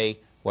today,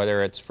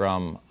 whether it's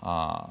from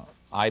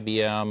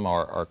IBM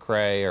or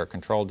Cray or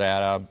Control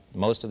Data,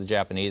 most of the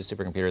Japanese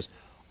supercomputers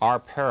are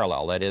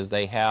parallel. That is,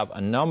 they have a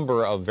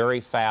number of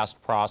very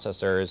fast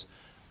processors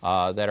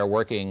that are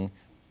working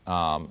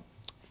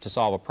to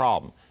solve a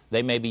problem.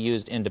 They may be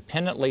used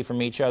independently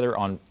from each other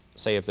on,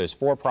 say, if there's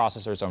 4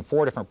 processors on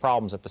 4 different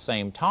problems at the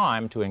same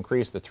time to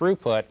increase the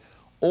throughput,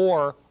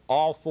 or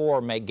all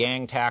 4 may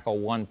gang tackle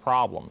one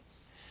problem.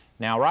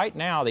 Now, right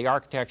now, the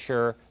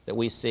architecture that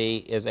we see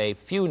is a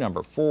few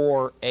number,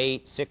 4,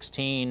 8,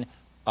 16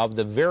 of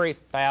the very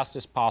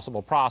fastest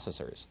possible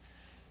processors.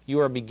 You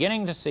are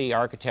beginning to see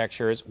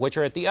architectures which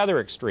are at the other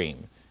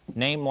extreme,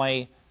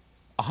 namely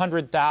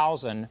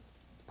 100,000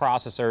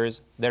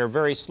 processors that are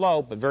very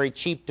slow but very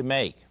cheap to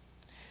make.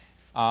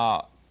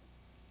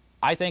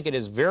 I think it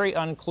is very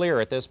unclear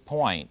at this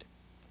point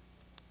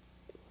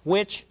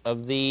which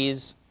of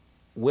these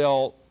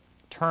will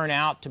turn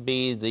out to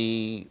be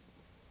the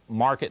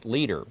market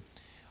leader.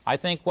 I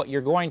think what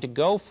you're going to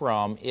go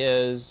from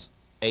is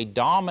a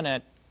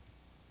dominant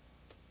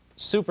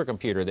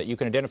supercomputer that you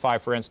can identify,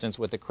 for instance,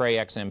 with the Cray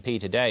XMP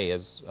today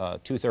as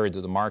 2/3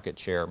 of the market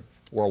share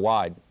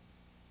worldwide.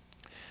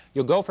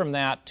 You'll go from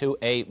that to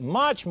a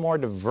much more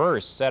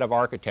diverse set of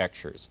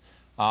architectures,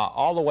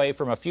 all the way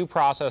from a few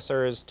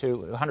processors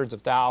to hundreds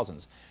of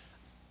thousands.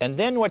 And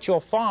then what you'll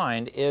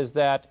find is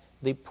that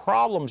the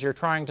problems you're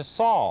trying to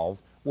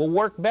solve will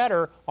work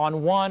better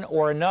on one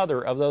or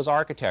another of those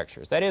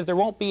architectures. That is, there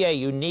won't be a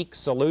unique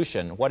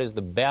solution, what is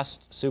the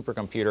best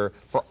supercomputer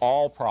for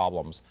all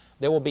problems.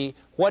 There will be,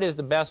 what is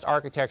the best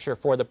architecture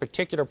for the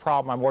particular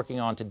problem I'm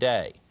working on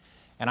today.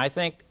 And I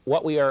think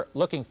what we are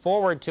looking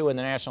forward to in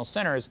the National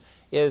Centers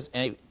is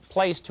a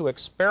place to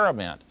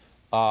experiment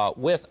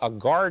with a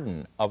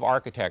garden of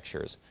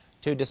architectures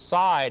to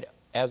decide,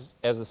 as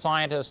the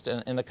scientists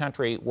in the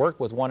country work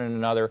with one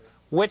another,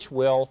 which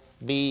will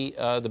be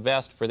the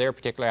best for their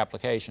particular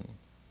application.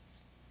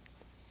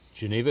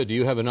 Geneva, do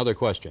you have another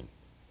question?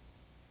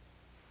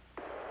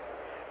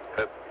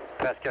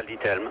 Pascal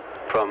Dittelme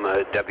from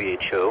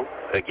WHO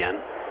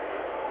again.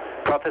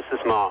 Professor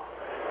Smarr,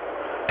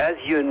 as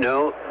you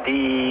know,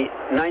 the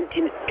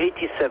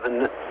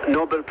 1987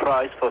 Nobel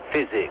Prize for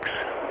Physics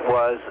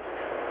was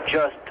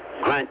just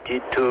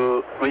granted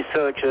to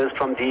researchers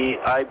from the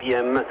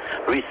IBM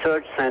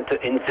Research Center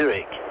in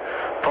Zurich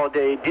for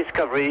the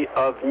discovery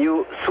of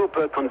new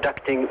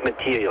superconducting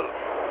material.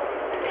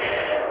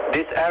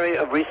 This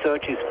area of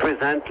research is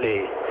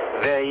presently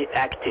very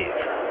active.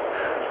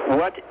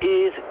 What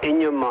is,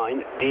 in your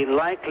mind, the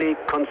likely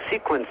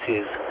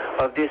consequences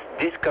of this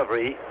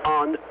discovery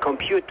on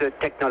computer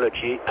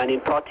technology and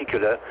in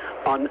particular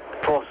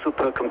for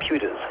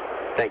supercomputers?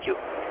 Thank you.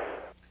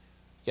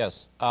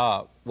 Yes.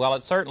 Well,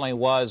 it certainly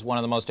was one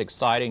of the most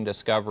exciting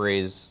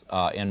discoveries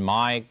in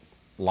my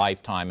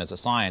lifetime as a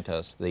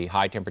scientist, the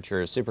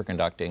high-temperature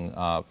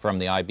superconducting from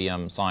the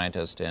IBM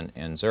scientist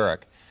in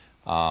Zurich.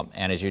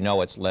 And as you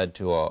know, it's led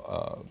to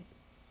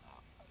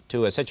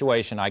a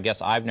situation I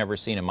guess I've never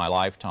seen in my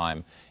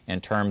lifetime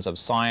in terms of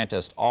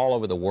scientists all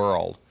over the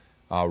world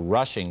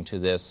rushing to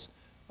this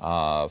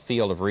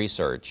field of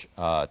research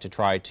to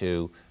try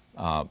to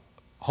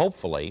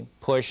hopefully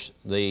push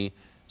the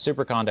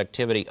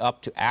superconductivity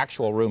up to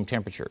actual room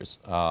temperatures.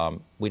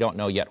 We don't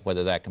know yet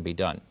whether that can be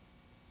done.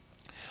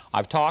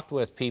 I've talked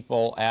with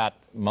people at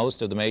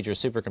most of the major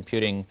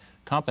supercomputing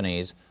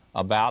companies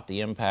about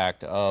the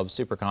impact of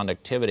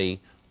superconductivity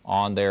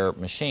on their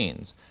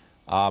machines.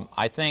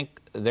 I think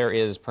there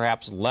is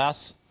perhaps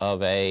less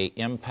of an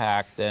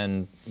impact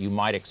than you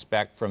might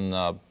expect from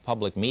the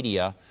public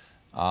media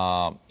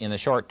in the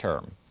short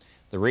term.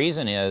 The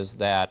reason is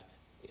that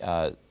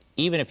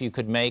even if you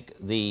could make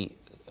the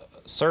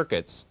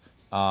circuits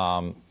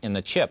in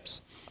the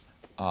chips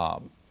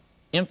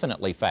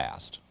infinitely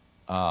fast,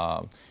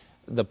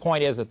 the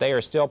point is that they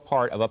are still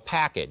part of a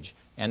package,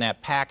 and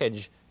that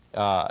package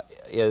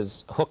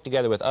is hooked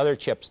together with other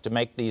chips to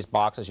make these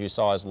boxes you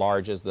saw as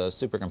large as the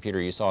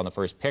supercomputer you saw in the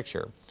first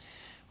picture.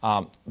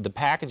 The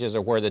packages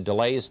are where the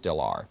delays still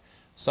are.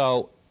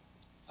 So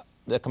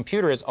the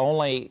computer is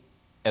only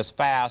as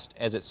fast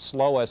as its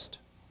slowest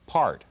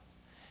part.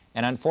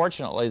 And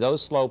unfortunately,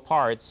 those slow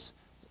parts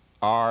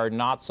are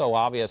not so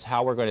obvious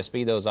how we're going to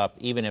speed those up,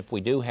 even if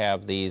we do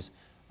have these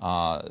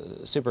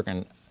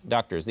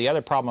superconductors. The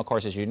other problem, of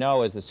course, as you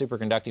know, is the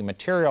superconducting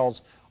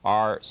materials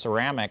are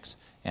ceramics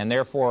and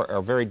therefore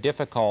are very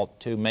difficult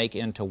to make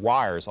into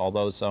wires,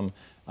 although some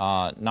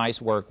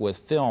nice work with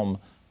film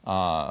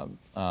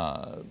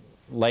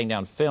laying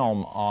down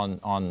film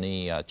on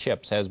the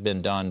chips has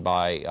been done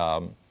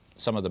by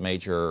some of the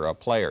major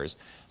players.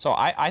 So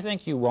I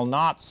think you will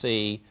not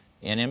see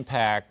an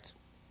impact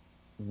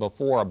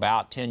before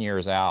about 10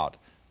 years out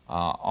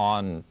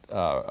on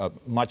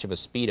much of a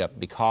speed up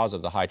because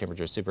of the high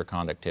temperature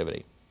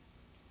superconductivity.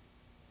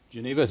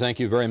 Geneva, thank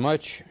you very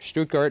much.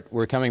 Stuttgart,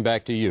 we're coming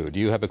back to you. Do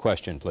you have a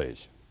question,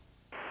 please?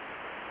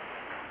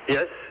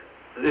 Yes,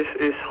 this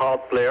is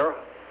Hart Blair.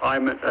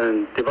 I'm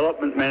a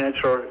development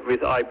manager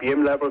with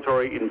IBM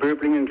laboratory in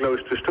Böblingen,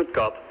 close to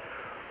Stuttgart.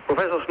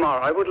 Professor Smarr,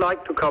 I would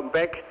like to come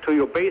back to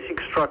your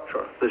basic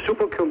structure, the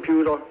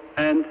supercomputer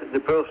and the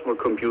personal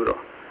computer.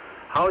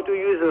 How do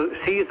you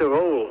see the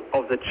role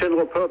of the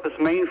general purpose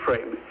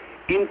mainframe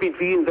in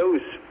between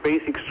those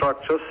basic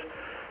structures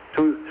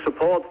to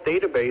support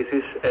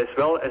databases as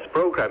well as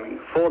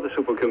programming for the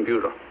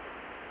supercomputer?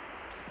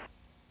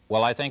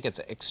 Well, I think it's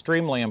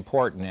extremely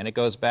important, and it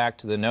goes back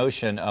to the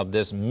notion of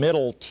this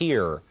middle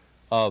tier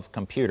of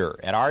computer.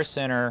 At our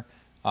center,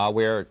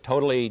 we're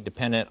totally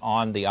dependent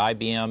on the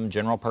IBM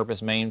general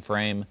purpose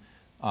mainframe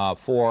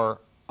for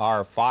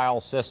our file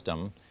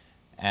system,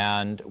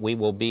 and we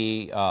will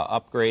be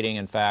upgrading,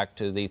 in fact,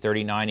 to the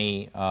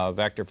 3090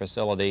 vector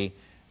facility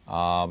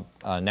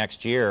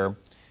next year,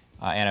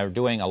 and are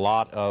doing a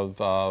lot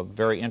of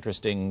very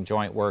interesting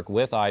joint work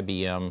with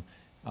IBM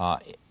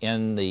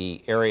in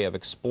the area of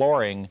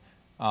exploring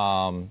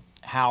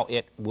how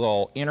it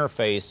will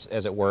interface,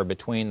 as it were,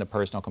 between the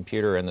personal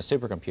computer and the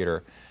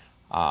supercomputer.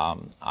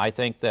 I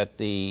think that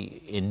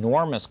the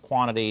enormous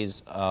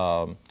quantities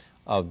of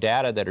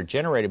data that are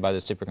generated by the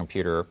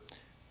supercomputer,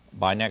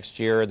 by next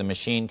year the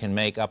machine can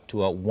make up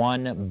to a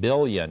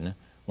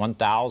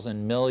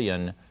 1,000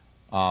 million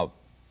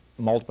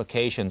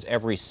multiplications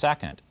every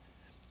second.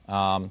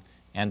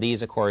 And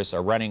these, of course,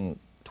 are running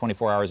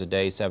 24 hours a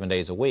day, 7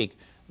 days a week.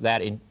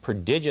 That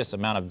prodigious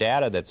amount of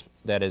data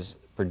that is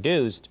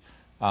produced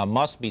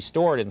must be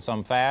stored in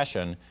some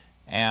fashion.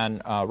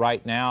 And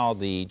right now,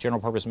 the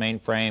general purpose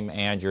mainframe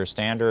and your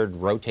standard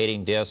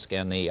rotating disk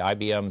and the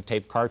IBM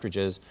tape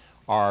cartridges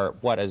are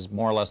what is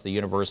more or less the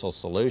universal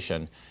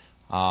solution.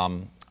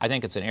 I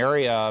think it's an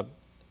area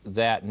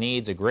that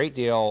needs a great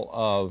deal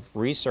of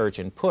research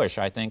and push.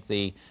 I think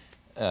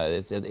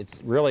it's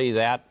really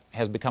that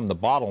has become the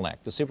bottleneck.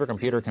 The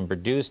supercomputer can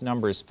produce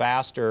numbers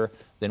faster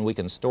than we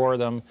can store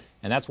them,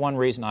 and that's one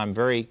reason I'm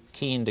very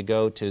keen to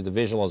go to the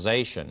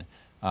visualization.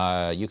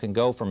 You can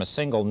go from a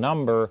single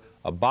number,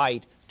 a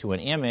byte, to an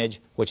image,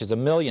 which is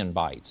 1,000,000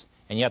 bytes,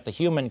 and yet the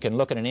human can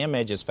look at an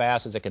image as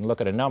fast as it can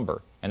look at a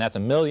number, and that's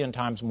 1,000,000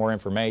 times more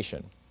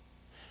information.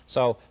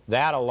 So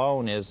that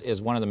alone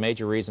is one of the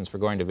major reasons for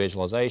going to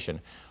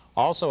visualization.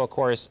 Also, of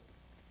course,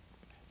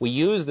 we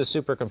use the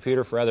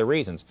supercomputer for other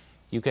reasons.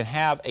 You can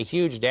have a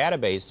huge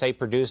database, say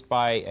produced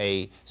by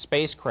a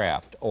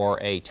spacecraft or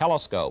a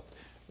telescope,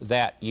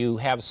 that you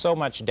have so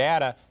much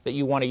data that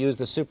you want to use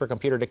the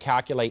supercomputer to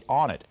calculate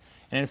on it.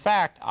 And in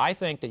fact, I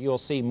think that you'll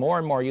see more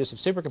and more use of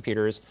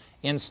supercomputers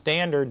in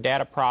standard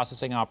data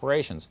processing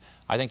operations.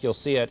 I think you'll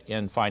see it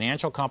in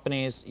financial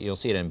companies, you'll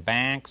see it in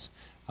banks,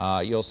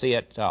 you'll see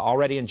it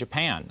already in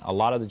Japan. A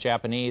lot of the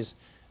Japanese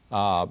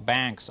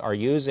banks are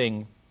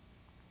using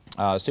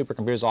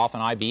supercomputers, often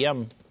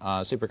IBM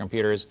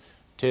supercomputers,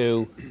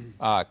 to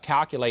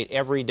calculate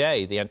every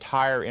day the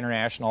entire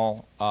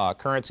international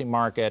currency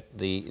market,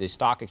 the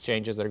stock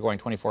exchanges that are going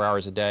 24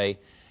 hours a day.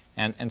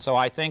 And so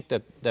I think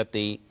that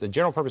the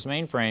general purpose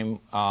mainframe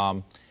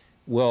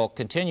will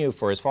continue,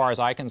 for as far as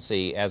I can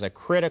see, as a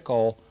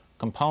critical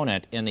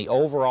component in the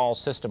overall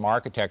system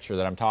architecture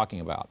that I'm talking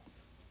about.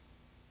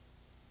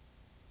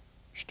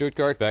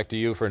 Stuttgart, back to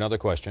you for another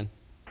question.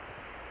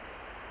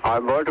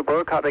 I'm Walter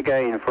Burkhardt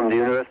again from the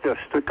University of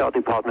Stuttgart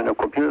Department of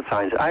Computer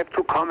Science. I have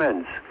two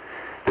comments.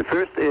 The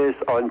first is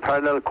on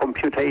parallel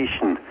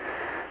computation.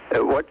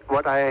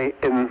 What I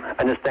am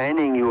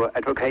understanding, you are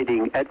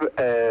advocating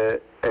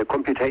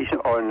computation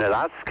on a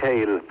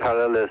large-scale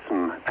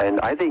parallelism, and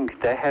I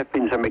think there have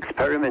been some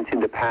experiments in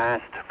the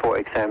past, for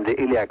example,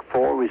 the ILIAC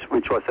 4,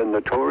 which was a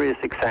notorious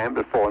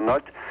example for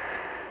not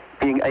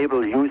being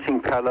able using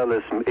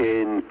parallelism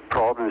in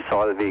problem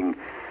solving.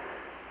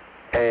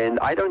 And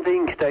I don't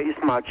think there is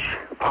much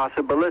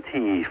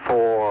possibility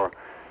for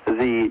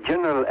the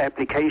general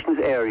applications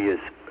areas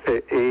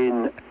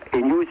in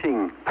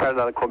using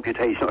parallel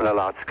computation on a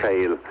large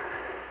scale.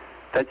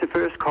 That's the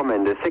first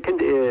comment. The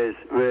second is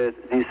with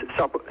these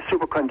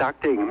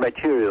superconducting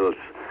materials.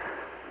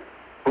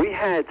 We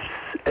had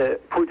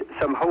put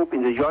some hope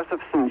in the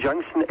Josephson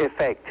junction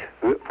effect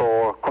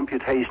for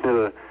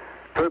computational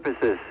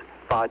purposes,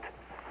 but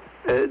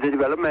the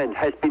development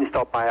has been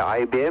stopped by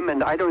IBM,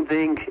 and I don't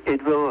think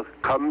it will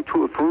come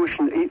to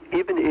fruition,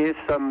 even if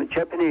some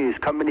Japanese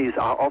companies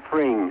are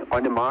offering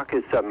on the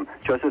market some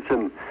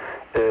Josephson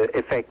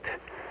effect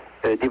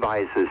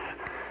devices.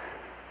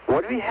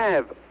 What we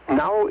have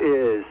now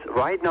is,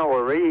 right now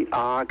already,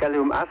 are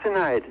gallium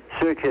arsenide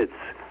circuits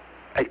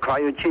at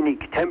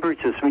cryogenic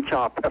temperatures, which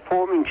are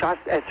performing just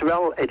as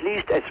well, at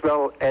least as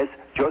well as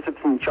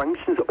Josephson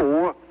junctions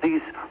or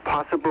these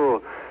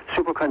possible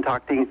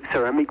superconducting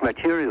ceramic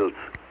materials?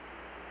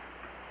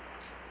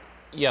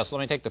 Yes, let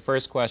me take the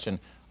first question.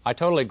 I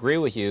totally agree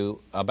with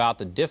you about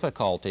the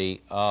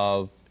difficulty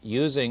of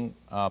using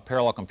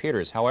parallel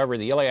computers. However,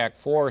 the ILIAC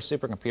 4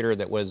 supercomputer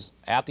that was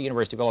at the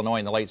University of Illinois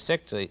in the late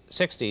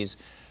 60s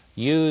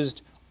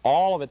used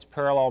all of its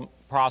parallel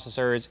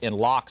processors in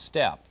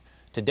lockstep.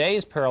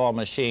 Today's parallel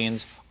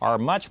machines are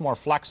much more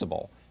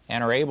flexible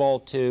and are able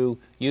to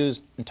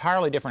use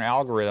entirely different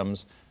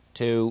algorithms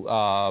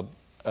to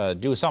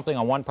do something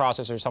on one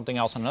processor, something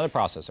else on another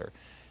processor.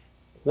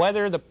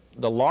 Whether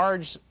the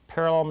large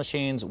parallel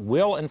machines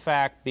will in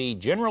fact be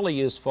generally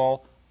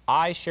useful,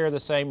 I share the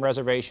same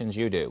reservations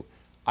you do.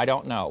 I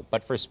don't know.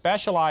 But for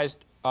specialized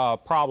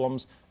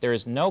problems, there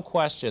is no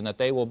question that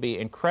they will be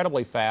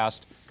incredibly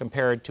fast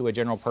compared to a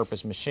general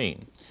purpose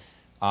machine.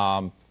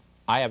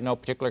 I have no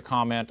particular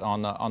comment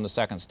on the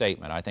second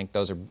statement. I think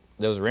those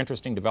are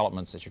interesting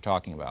developments that you're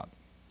talking about.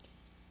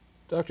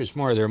 Dr.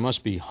 Smarr, there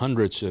must be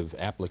hundreds of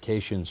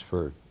applications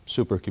for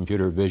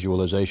supercomputer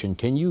visualization.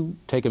 Can you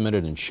take a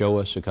minute and show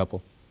us a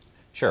couple?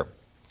 Sure.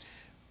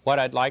 What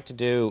I'd like to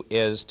do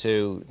is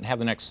to have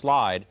the next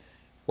slide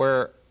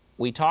where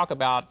we talk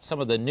about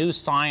some of the new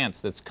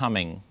science that's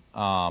coming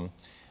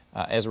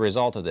as a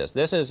result of this.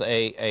 This is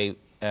an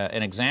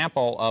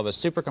example of a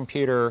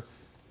supercomputer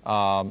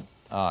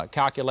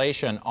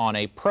calculation on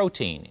a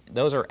protein.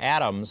 Those are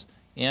atoms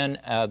in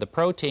the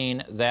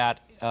protein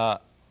that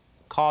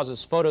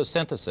causes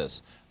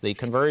photosynthesis, the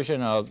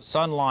conversion of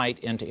sunlight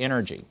into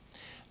energy.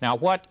 Now,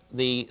 what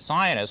the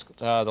scientist,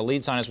 the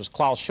lead scientist was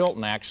Klaus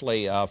Schulten,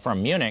 actually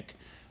from Munich,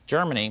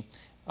 Germany.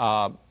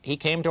 He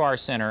came to our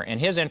center, and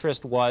his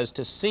interest was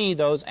to see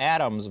those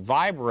atoms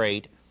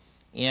vibrate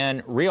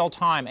in real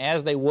time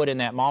as they would in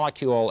that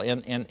molecule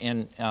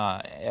when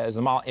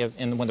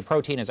the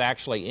protein is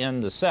actually in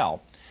the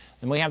cell.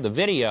 And we have the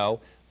video.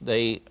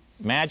 The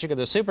magic of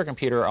the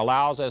supercomputer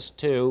allows us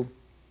to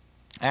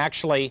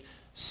actually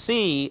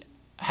see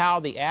how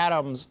the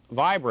atoms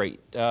vibrate.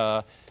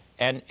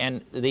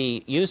 And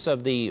the use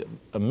of the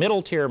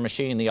middle tier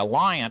machine, the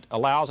Alliant,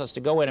 allows us to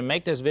go in and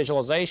make this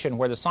visualization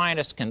where the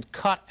scientist can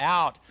cut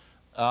out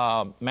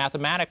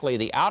mathematically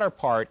the outer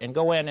part and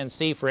go in and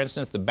see, for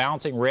instance, the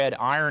bouncing red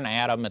iron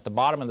atom at the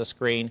bottom of the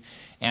screen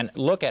and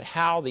look at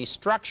how the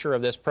structure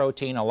of this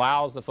protein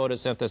allows the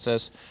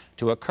photosynthesis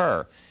to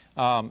occur.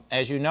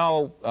 As you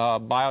know,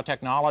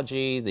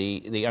 biotechnology,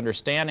 the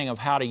understanding of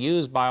how to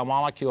use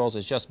biomolecules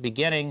is just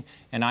beginning,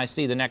 and I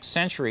see the next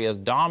century as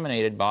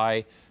dominated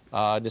by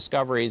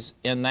discoveries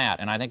in that.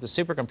 And I think the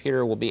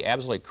supercomputer will be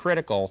absolutely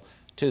critical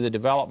to the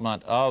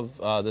development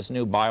of this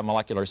new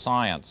biomolecular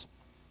science.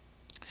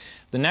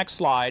 The next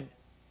slide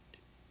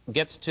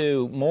gets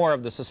to more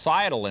of the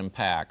societal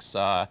impacts.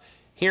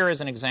 Here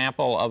is an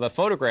example of a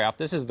photograph.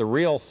 This is the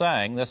real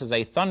thing. This is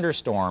a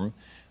thunderstorm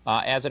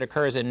as it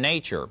occurs in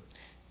nature.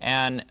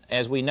 And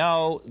as we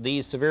know,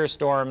 these severe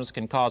storms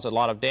can cause a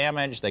lot of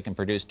damage. They can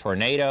produce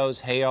tornadoes,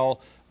 hail,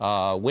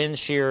 wind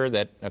shear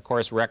that, of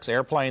course, wrecks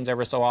airplanes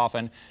ever so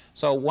often.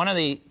 So one of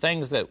the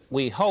things that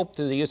we hope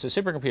through the use of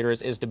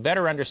supercomputers is to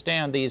better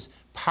understand these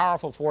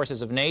powerful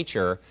forces of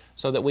nature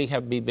so that we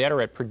can be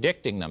better at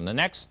predicting them. The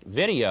next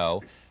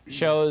video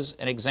shows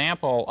an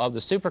example of the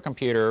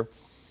supercomputer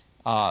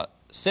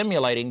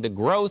simulating the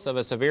growth of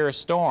a severe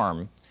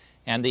storm,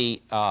 and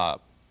the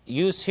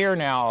use here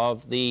now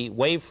of the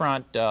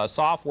Wavefront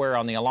software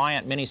on the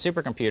Alliant mini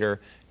supercomputer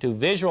to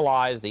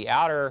visualize the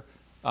outer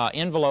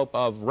envelope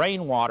of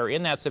rainwater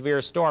in that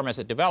severe storm as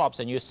it develops.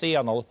 And you see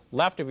on the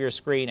left of your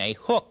screen a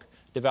hook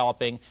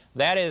developing.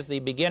 That is the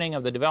beginning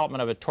of the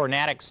development of a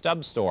tornadic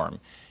stubstorm.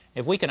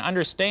 If we can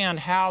understand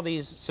how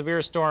these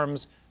severe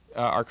storms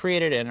are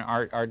created and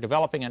are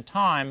developing in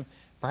time,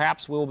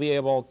 perhaps we'll be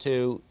able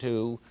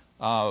to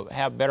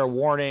have better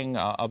warning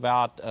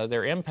about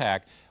their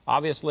impact.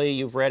 Obviously,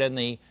 you've read in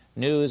the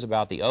news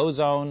about the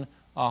ozone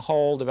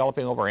hole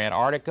developing over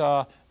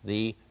Antarctica.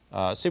 The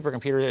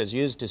supercomputer is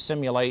used to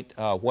simulate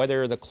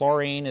whether the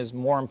chlorine is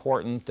more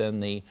important than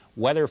the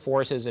weather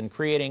forces in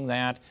creating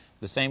that.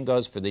 The same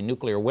goes for the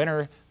nuclear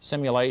winter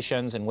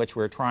simulations, in which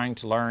we're trying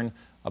to learn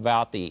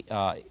about the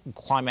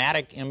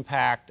climatic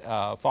impact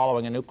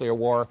following a nuclear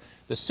war.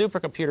 The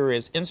supercomputer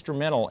is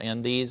instrumental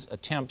in these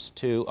attempts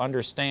to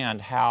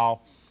understand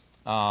how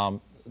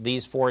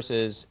these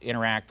forces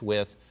interact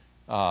with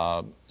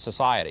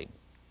society.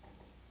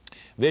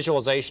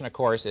 Visualization, of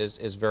course,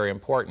 is very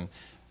important.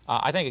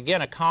 I think,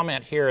 again, a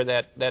comment here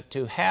that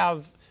to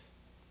have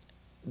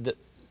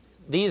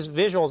these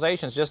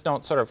visualizations just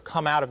don't sort of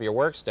come out of your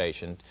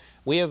workstation.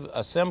 We have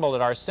assembled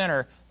at our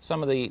center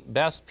some of the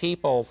best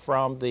people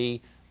from the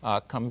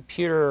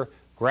computer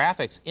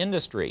graphics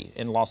industry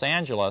in Los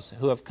Angeles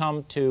who have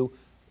come to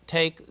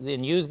take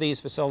and use these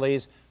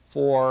facilities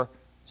for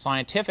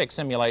scientific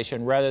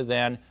simulation rather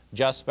than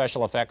just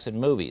special effects in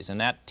movies. And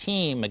that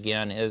team,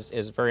 again,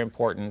 is very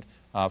important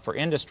for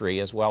industry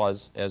as well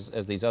as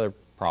these other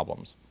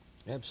problems.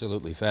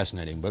 Absolutely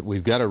fascinating. But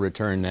we've got to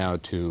return now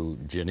to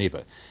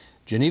Geneva.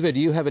 Geneva, do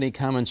you have any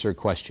comments or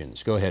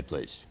questions? Go ahead,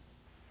 please.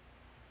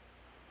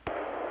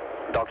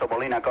 Dr.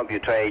 Molina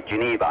Computrade,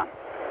 Geneva.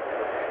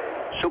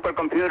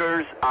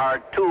 Supercomputers are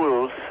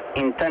tools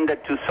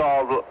intended to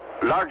solve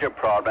larger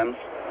problems,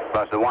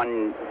 as the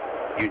one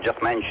you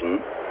just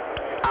mentioned,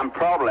 and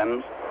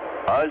problems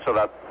also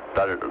that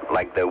are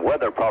like the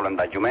weather problem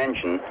that you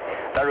mentioned,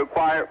 that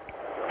require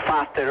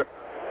faster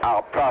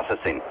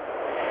processing.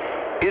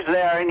 Is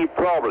there any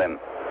problem,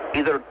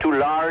 either too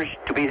large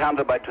to be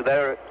handled by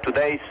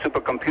today's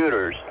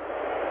supercomputers,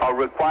 or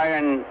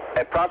requiring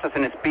a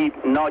processing speed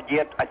not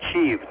yet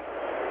achieved,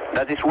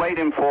 that is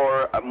waiting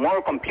for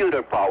more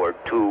computer power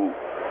to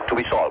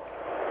be solved?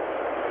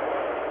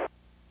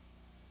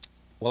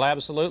 Well,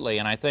 absolutely,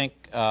 and I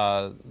think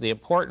the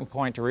important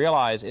point to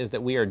realize is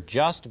that we are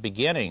just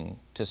beginning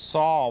to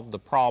solve the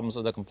problems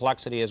of the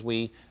complexity as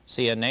we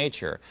see in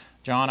nature.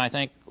 John, I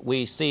think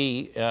we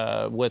see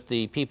with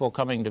the people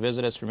coming to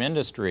visit us from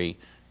industry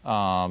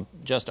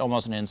just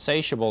almost an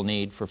insatiable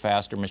need for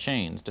faster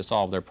machines to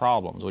solve their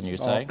problems, wouldn't you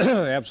say?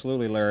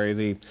 Absolutely, Larry.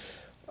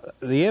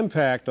 The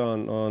impact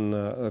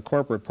on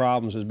corporate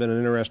problems has been an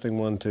interesting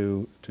one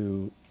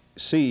to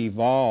see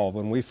evolve.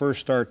 When we first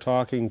start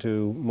talking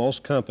to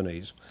most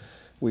companies,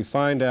 we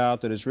find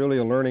out that it's really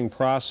a learning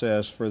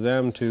process for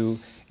them to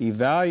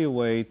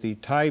evaluate the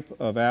type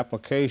of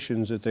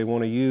applications that they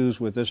want to use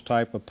with this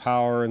type of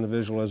power and the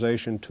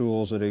visualization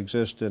tools that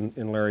exist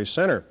in Larry's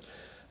Center.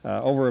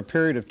 Over a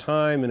period of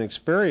time and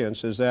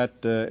experience, as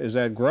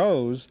that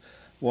grows,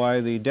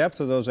 why the depth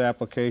of those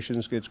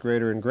applications gets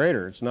greater and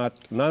greater. It's not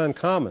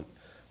uncommon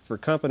for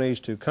companies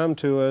to come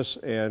to us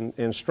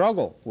and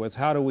struggle with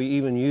how do we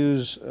even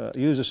use a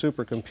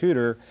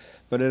supercomputer,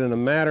 but in a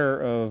matter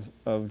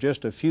of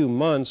just a few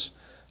months,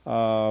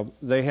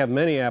 they have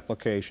many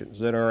applications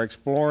that are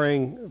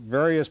exploring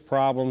various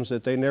problems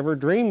that they never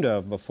dreamed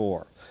of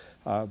before.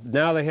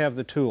 Now they have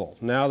the tool.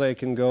 Now they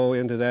can go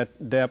into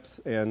that depth,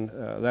 and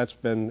that's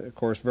been, of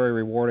course, very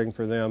rewarding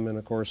for them, and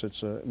of course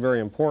it's very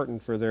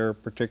important for their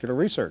particular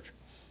research.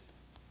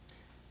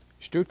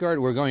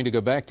 Stuttgart, we're going to go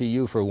back to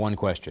you for one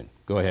question.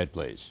 Go ahead,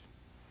 please.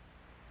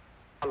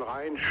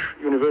 Heinz,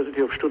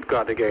 University of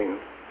Stuttgart again.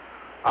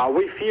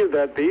 We feel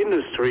that the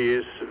industry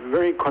is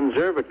very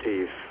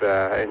conservative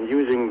in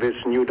using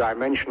this new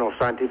dimension of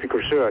scientific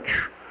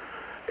research.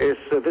 Is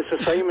this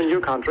the same in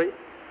your country?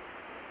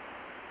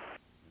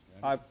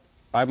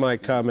 I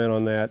might comment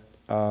on that.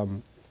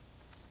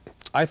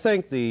 I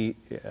think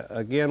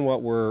again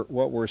what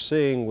we're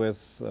seeing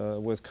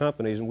with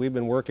companies, and we've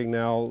been working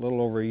now a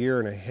little over a year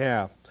and a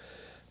half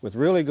with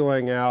really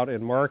going out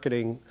and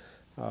marketing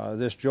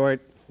this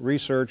joint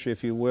research,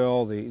 if you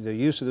will, the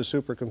use of the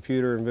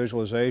supercomputer and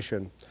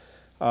visualization,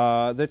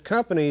 that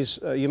companies,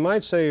 you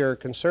might say, are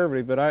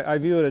conservative, but I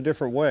view it a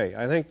different way.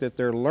 I think that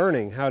they're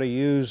learning how to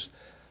use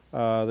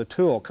the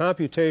tool.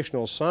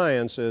 Computational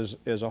science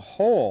as a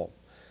whole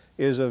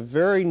is a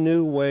very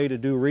new way to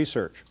do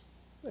research.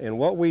 And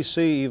what we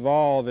see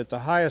evolve at the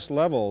highest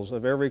levels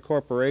of every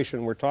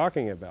corporation we're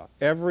talking about,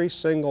 every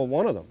single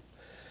one of them,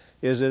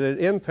 is that it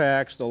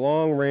impacts the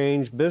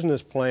long-range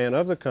business plan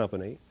of the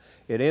company.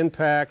 It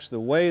impacts the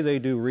way they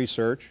do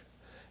research.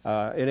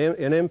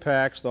 It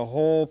impacts the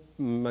whole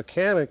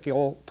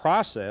mechanical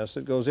process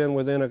that goes in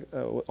within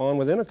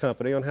a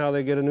company on how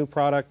they get a new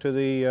product to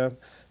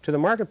the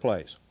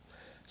marketplace.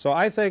 So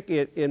I think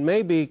it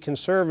may be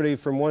conservative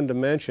from one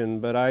dimension,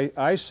 but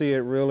I see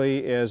it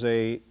really as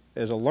a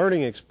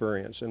learning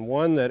experience, and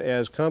one that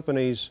as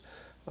companies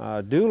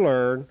do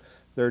learn,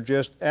 they're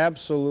just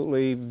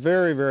absolutely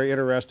very, very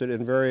interested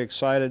and very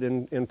excited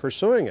in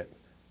pursuing it.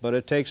 But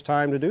it takes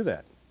time to do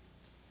that.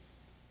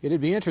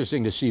 It'd be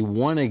interesting to see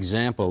one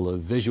example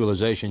of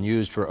visualization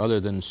used for other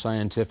than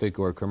scientific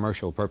or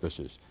commercial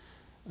purposes.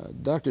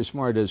 Dr.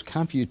 Smarr, does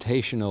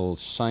computational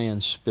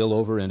science spill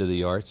over into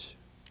the arts?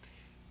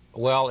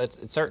 Well,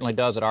 it certainly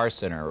does at our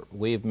center.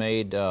 We've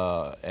made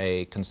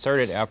a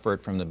concerted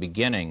effort from the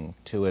beginning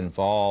to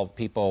involve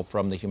people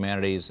from the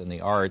humanities and the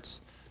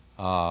arts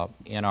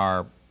in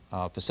our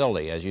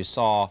facility. As you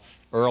saw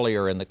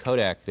earlier in the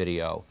Kodak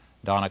video,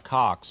 Donna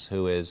Cox,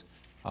 who is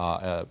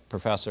a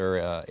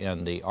professor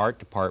in the art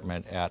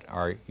department at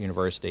our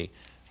university,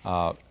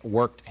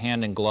 worked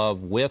hand in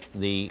glove with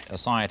a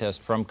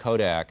scientist from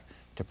Kodak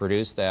to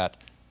produce that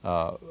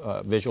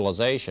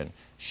visualization.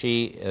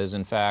 She is,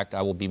 in fact,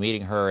 I will be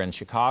meeting her in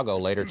Chicago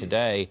later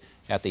today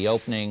at the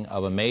opening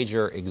of a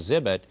major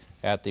exhibit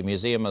at the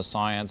Museum of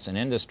Science and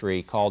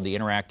Industry called The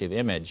Interactive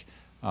Image,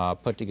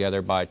 put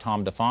together by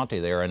Tom DeFonte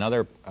there,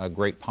 another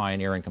great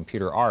pioneer in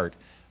computer art.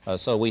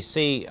 So we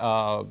see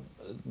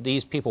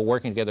these people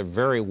working together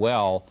very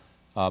well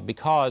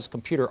because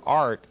computer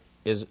art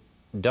is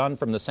done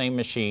from the same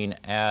machine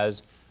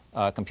as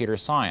computer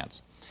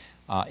science.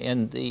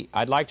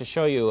 I'd like to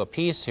show you a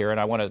piece here, and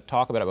I want to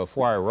talk about it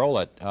before I roll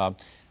it,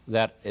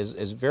 that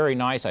is very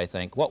nice, I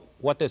think.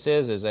 What this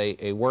is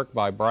a work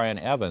by Brian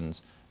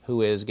Evans,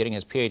 who is getting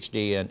his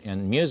PhD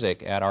in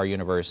music at our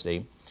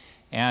university.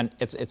 And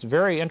it's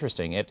very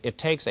interesting. It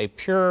takes a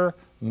pure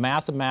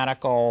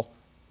mathematical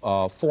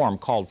form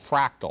called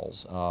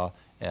fractals.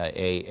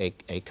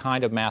 a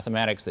kind of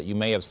mathematics that you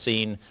may have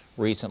seen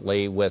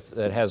recently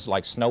that has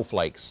like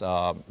snowflakes,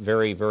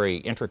 very, very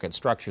intricate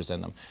structures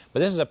in them. But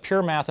this is a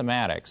pure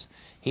mathematics.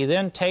 He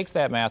then takes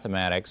that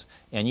mathematics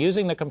and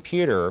using the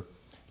computer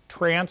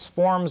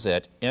transforms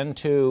it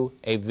into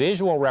a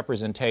visual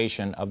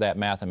representation of that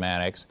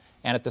mathematics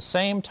and at the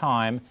same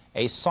time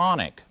a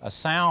sonic, a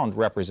sound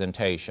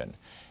representation.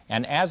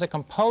 And as a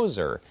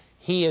composer,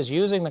 he is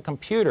using the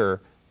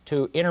computer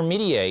to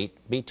intermediate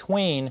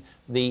between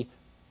the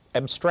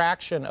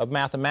abstraction of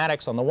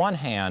mathematics on the one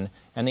hand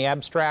and the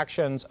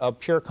abstractions of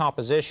pure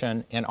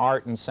composition in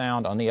art and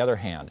sound on the other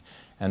hand.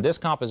 And this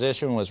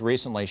composition was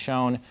recently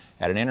shown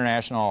at an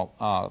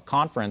international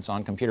conference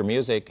on computer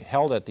music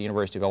held at the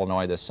University of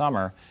Illinois this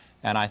summer,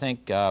 and I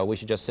think we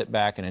should just sit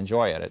back and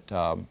enjoy it.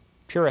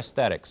 Pure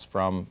aesthetics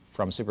from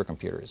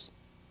supercomputers.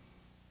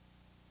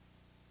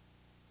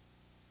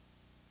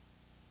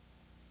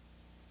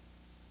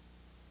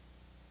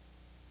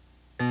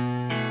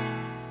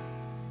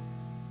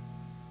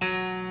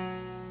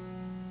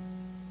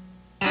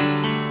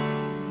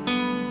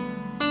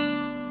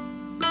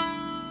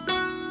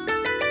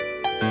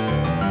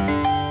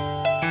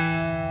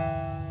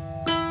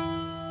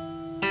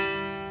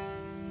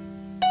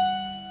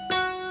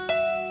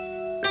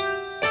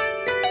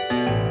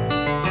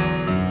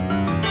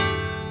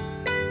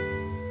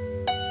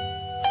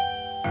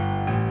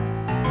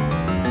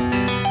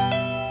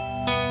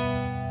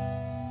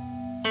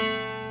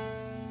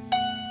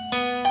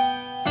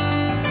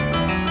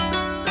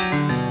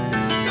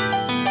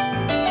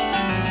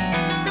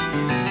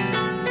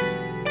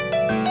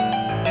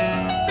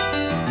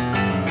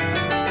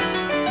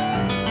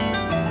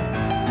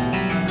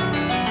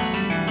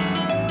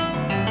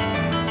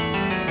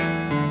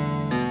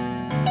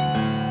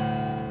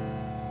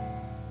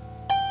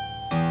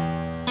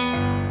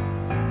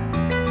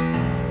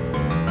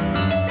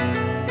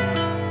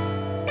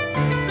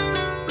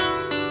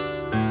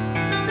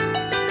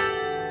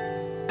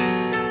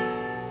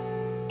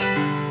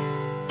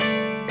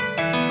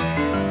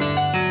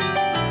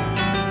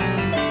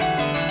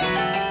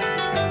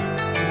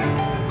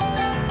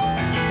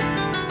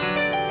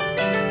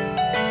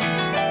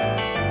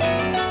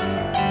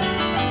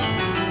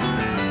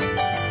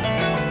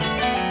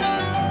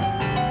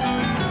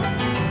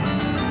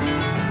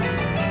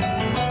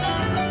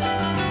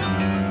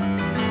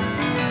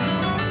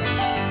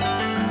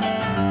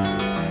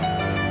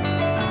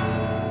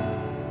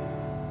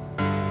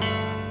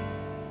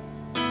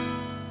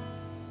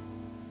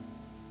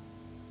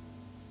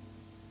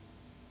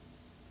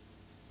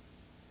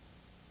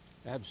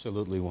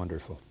 Absolutely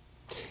wonderful.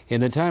 In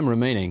the time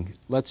remaining,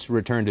 let's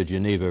return to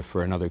Geneva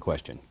for another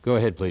question. Go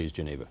ahead, please,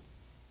 Geneva.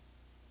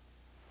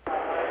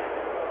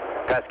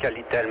 Pascal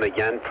Littelme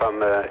again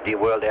from the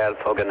World Health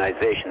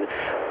Organization.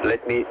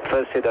 Let me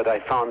first say that I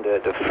found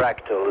the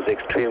fractals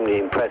extremely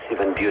impressive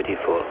and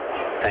beautiful.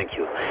 Thank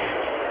you.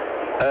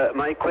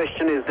 My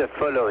question is the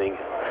following.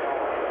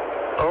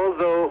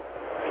 Although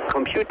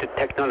computer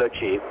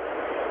technology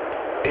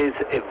is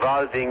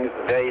evolving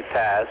very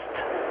fast,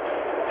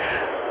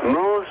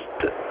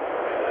 most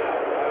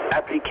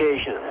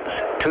applications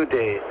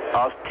today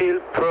are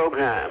still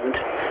programmed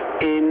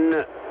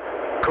in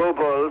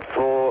COBOL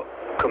for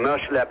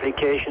commercial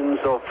applications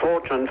or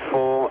Fortran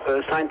for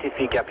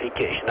scientific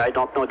application. I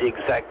don't know the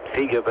exact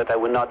figure, but I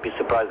would not be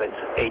surprised that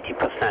it's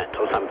 80%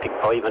 or something,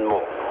 or even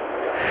more.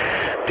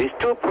 These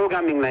two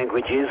programming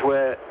languages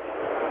were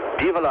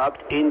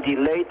developed in the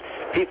late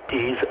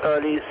 50s,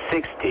 early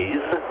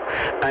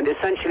 60s, and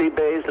essentially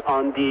based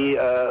on the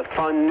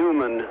von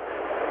Neumann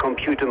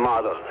computer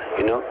model,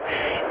 you know.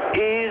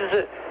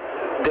 Is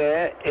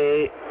there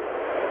a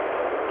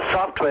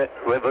software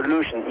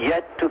revolution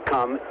yet to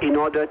come in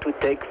order to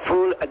take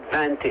full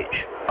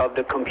advantage of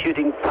the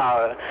computing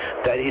power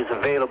that is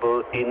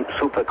available in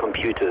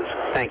supercomputers?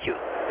 Thank you.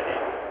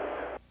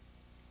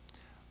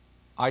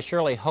 I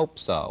surely hope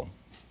so.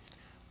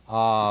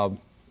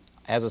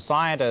 As a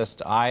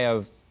scientist, I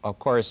have, of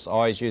course,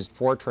 always used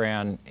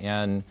Fortran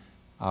in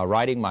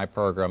writing my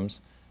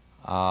programs.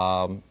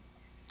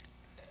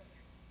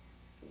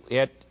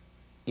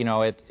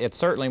 It's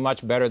certainly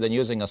much better than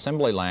using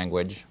assembly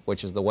language,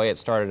 which is the way it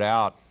started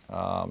out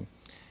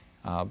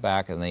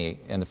back in the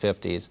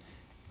 50s.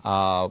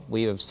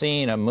 We have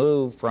seen a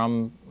move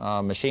from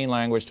machine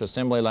language to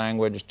assembly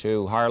language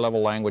to higher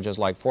level languages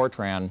like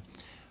Fortran.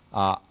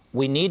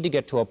 We need to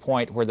get to a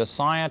point where the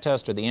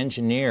scientist or the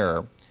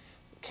engineer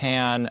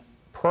can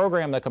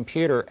program the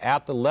computer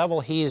at the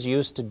level he's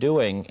used to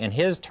doing in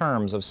his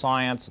terms of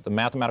science, the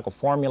mathematical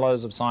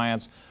formulas of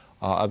science,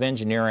 of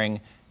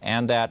engineering,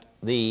 and that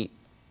the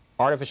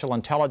artificial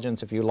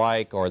intelligence, if you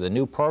like, or the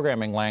new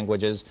programming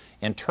languages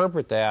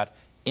interpret that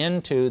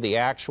into the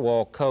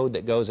actual code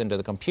that goes into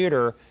the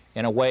computer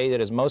in a way that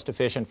is most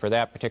efficient for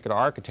that particular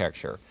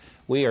architecture.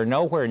 We are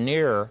nowhere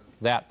near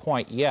that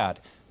point yet,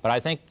 but I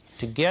think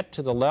to get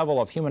to the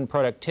level of human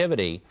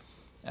productivity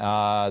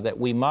that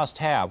we must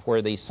have,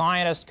 where the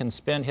scientist can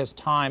spend his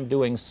time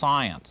doing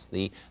science,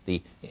 the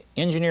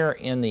engineer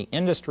in the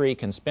industry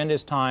can spend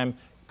his time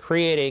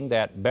creating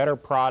that better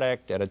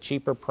product at a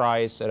cheaper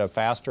price, at a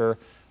faster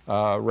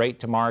rate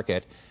to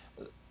market.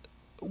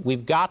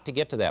 We've got to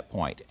get to that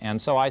point. And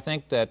so I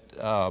think that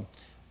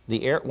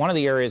one of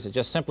the areas that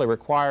just simply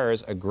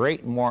requires a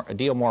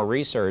deal more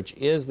research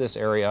is this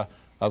area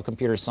of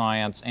computer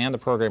science and the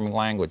programming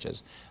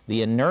languages.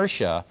 The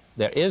inertia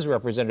that is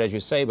represented, as you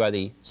say,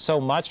 by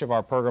so much of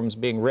our programs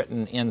being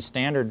written in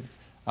standard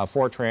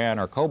Fortran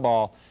or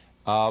COBOL,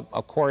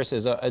 of course,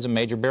 is a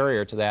major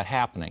barrier to that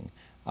happening.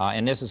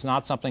 And this is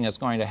not something that's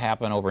going to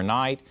happen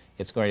overnight.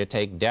 It's going to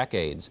take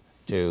decades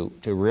to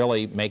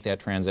really make that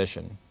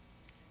transition.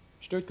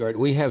 Stuttgart,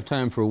 we have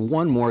time for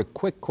one more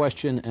quick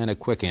question and a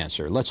quick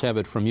answer. Let's have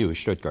it from you,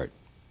 Stuttgart.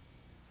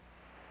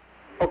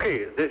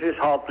 Okay, this is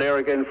Hart Blair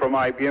again from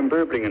IBM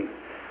Böblingen.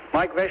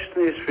 My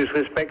question is with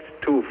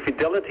respect to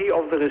fidelity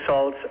of the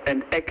results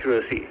and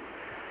accuracy.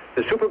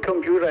 The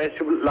supercomputer, as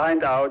you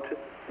lined out,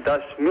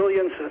 does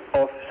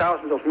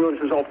thousands of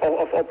millions of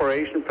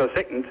operations per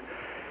second.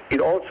 It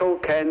also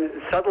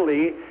can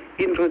subtly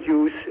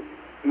introduce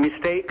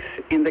mistakes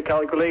in the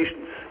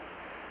calculations.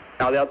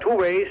 Now, there are two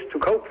ways to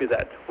cope with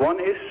that. One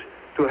is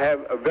to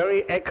have a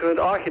very accurate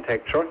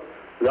architecture.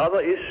 The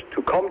other is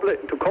to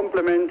complement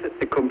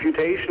the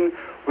computation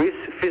with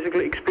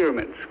physical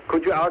experiments.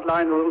 Could you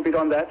outline a little bit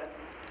on that?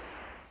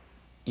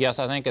 Yes,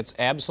 I think it's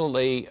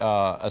absolutely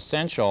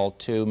essential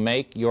to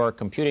make your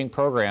computing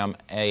program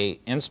an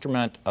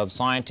instrument of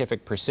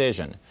scientific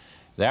precision.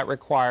 That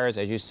requires,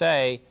 as you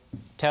say,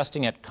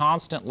 testing it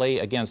constantly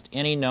against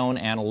any known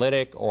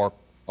analytic or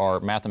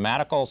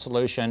mathematical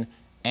solution,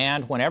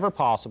 and whenever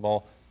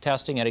possible,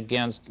 testing it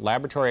against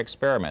laboratory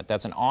experiment.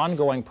 That's an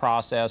ongoing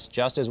process,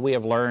 just as we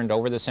have learned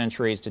over the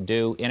centuries to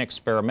do in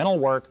experimental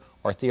work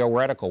or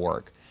theoretical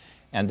work.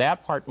 And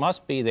that part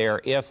must be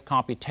there if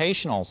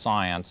computational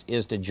science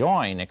is to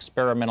join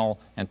experimental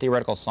and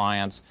theoretical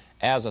science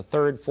as a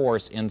third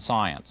force in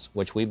science,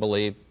 which we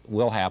believe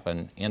will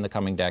happen in the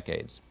coming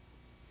decades.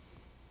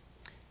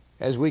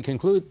 As we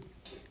conclude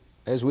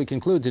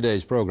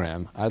today's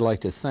program, I'd like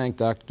to thank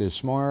Dr.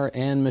 Smarr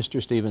and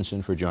Mr.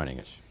 Stevenson for joining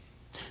us.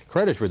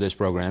 Credit for this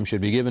program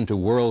should be given to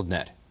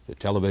WorldNet, the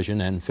television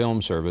and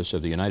film service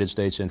of the United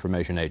States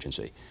Information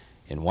Agency.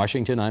 In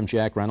Washington, I'm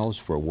Jack Reynolds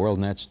for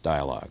WorldNet's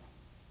Dialogue.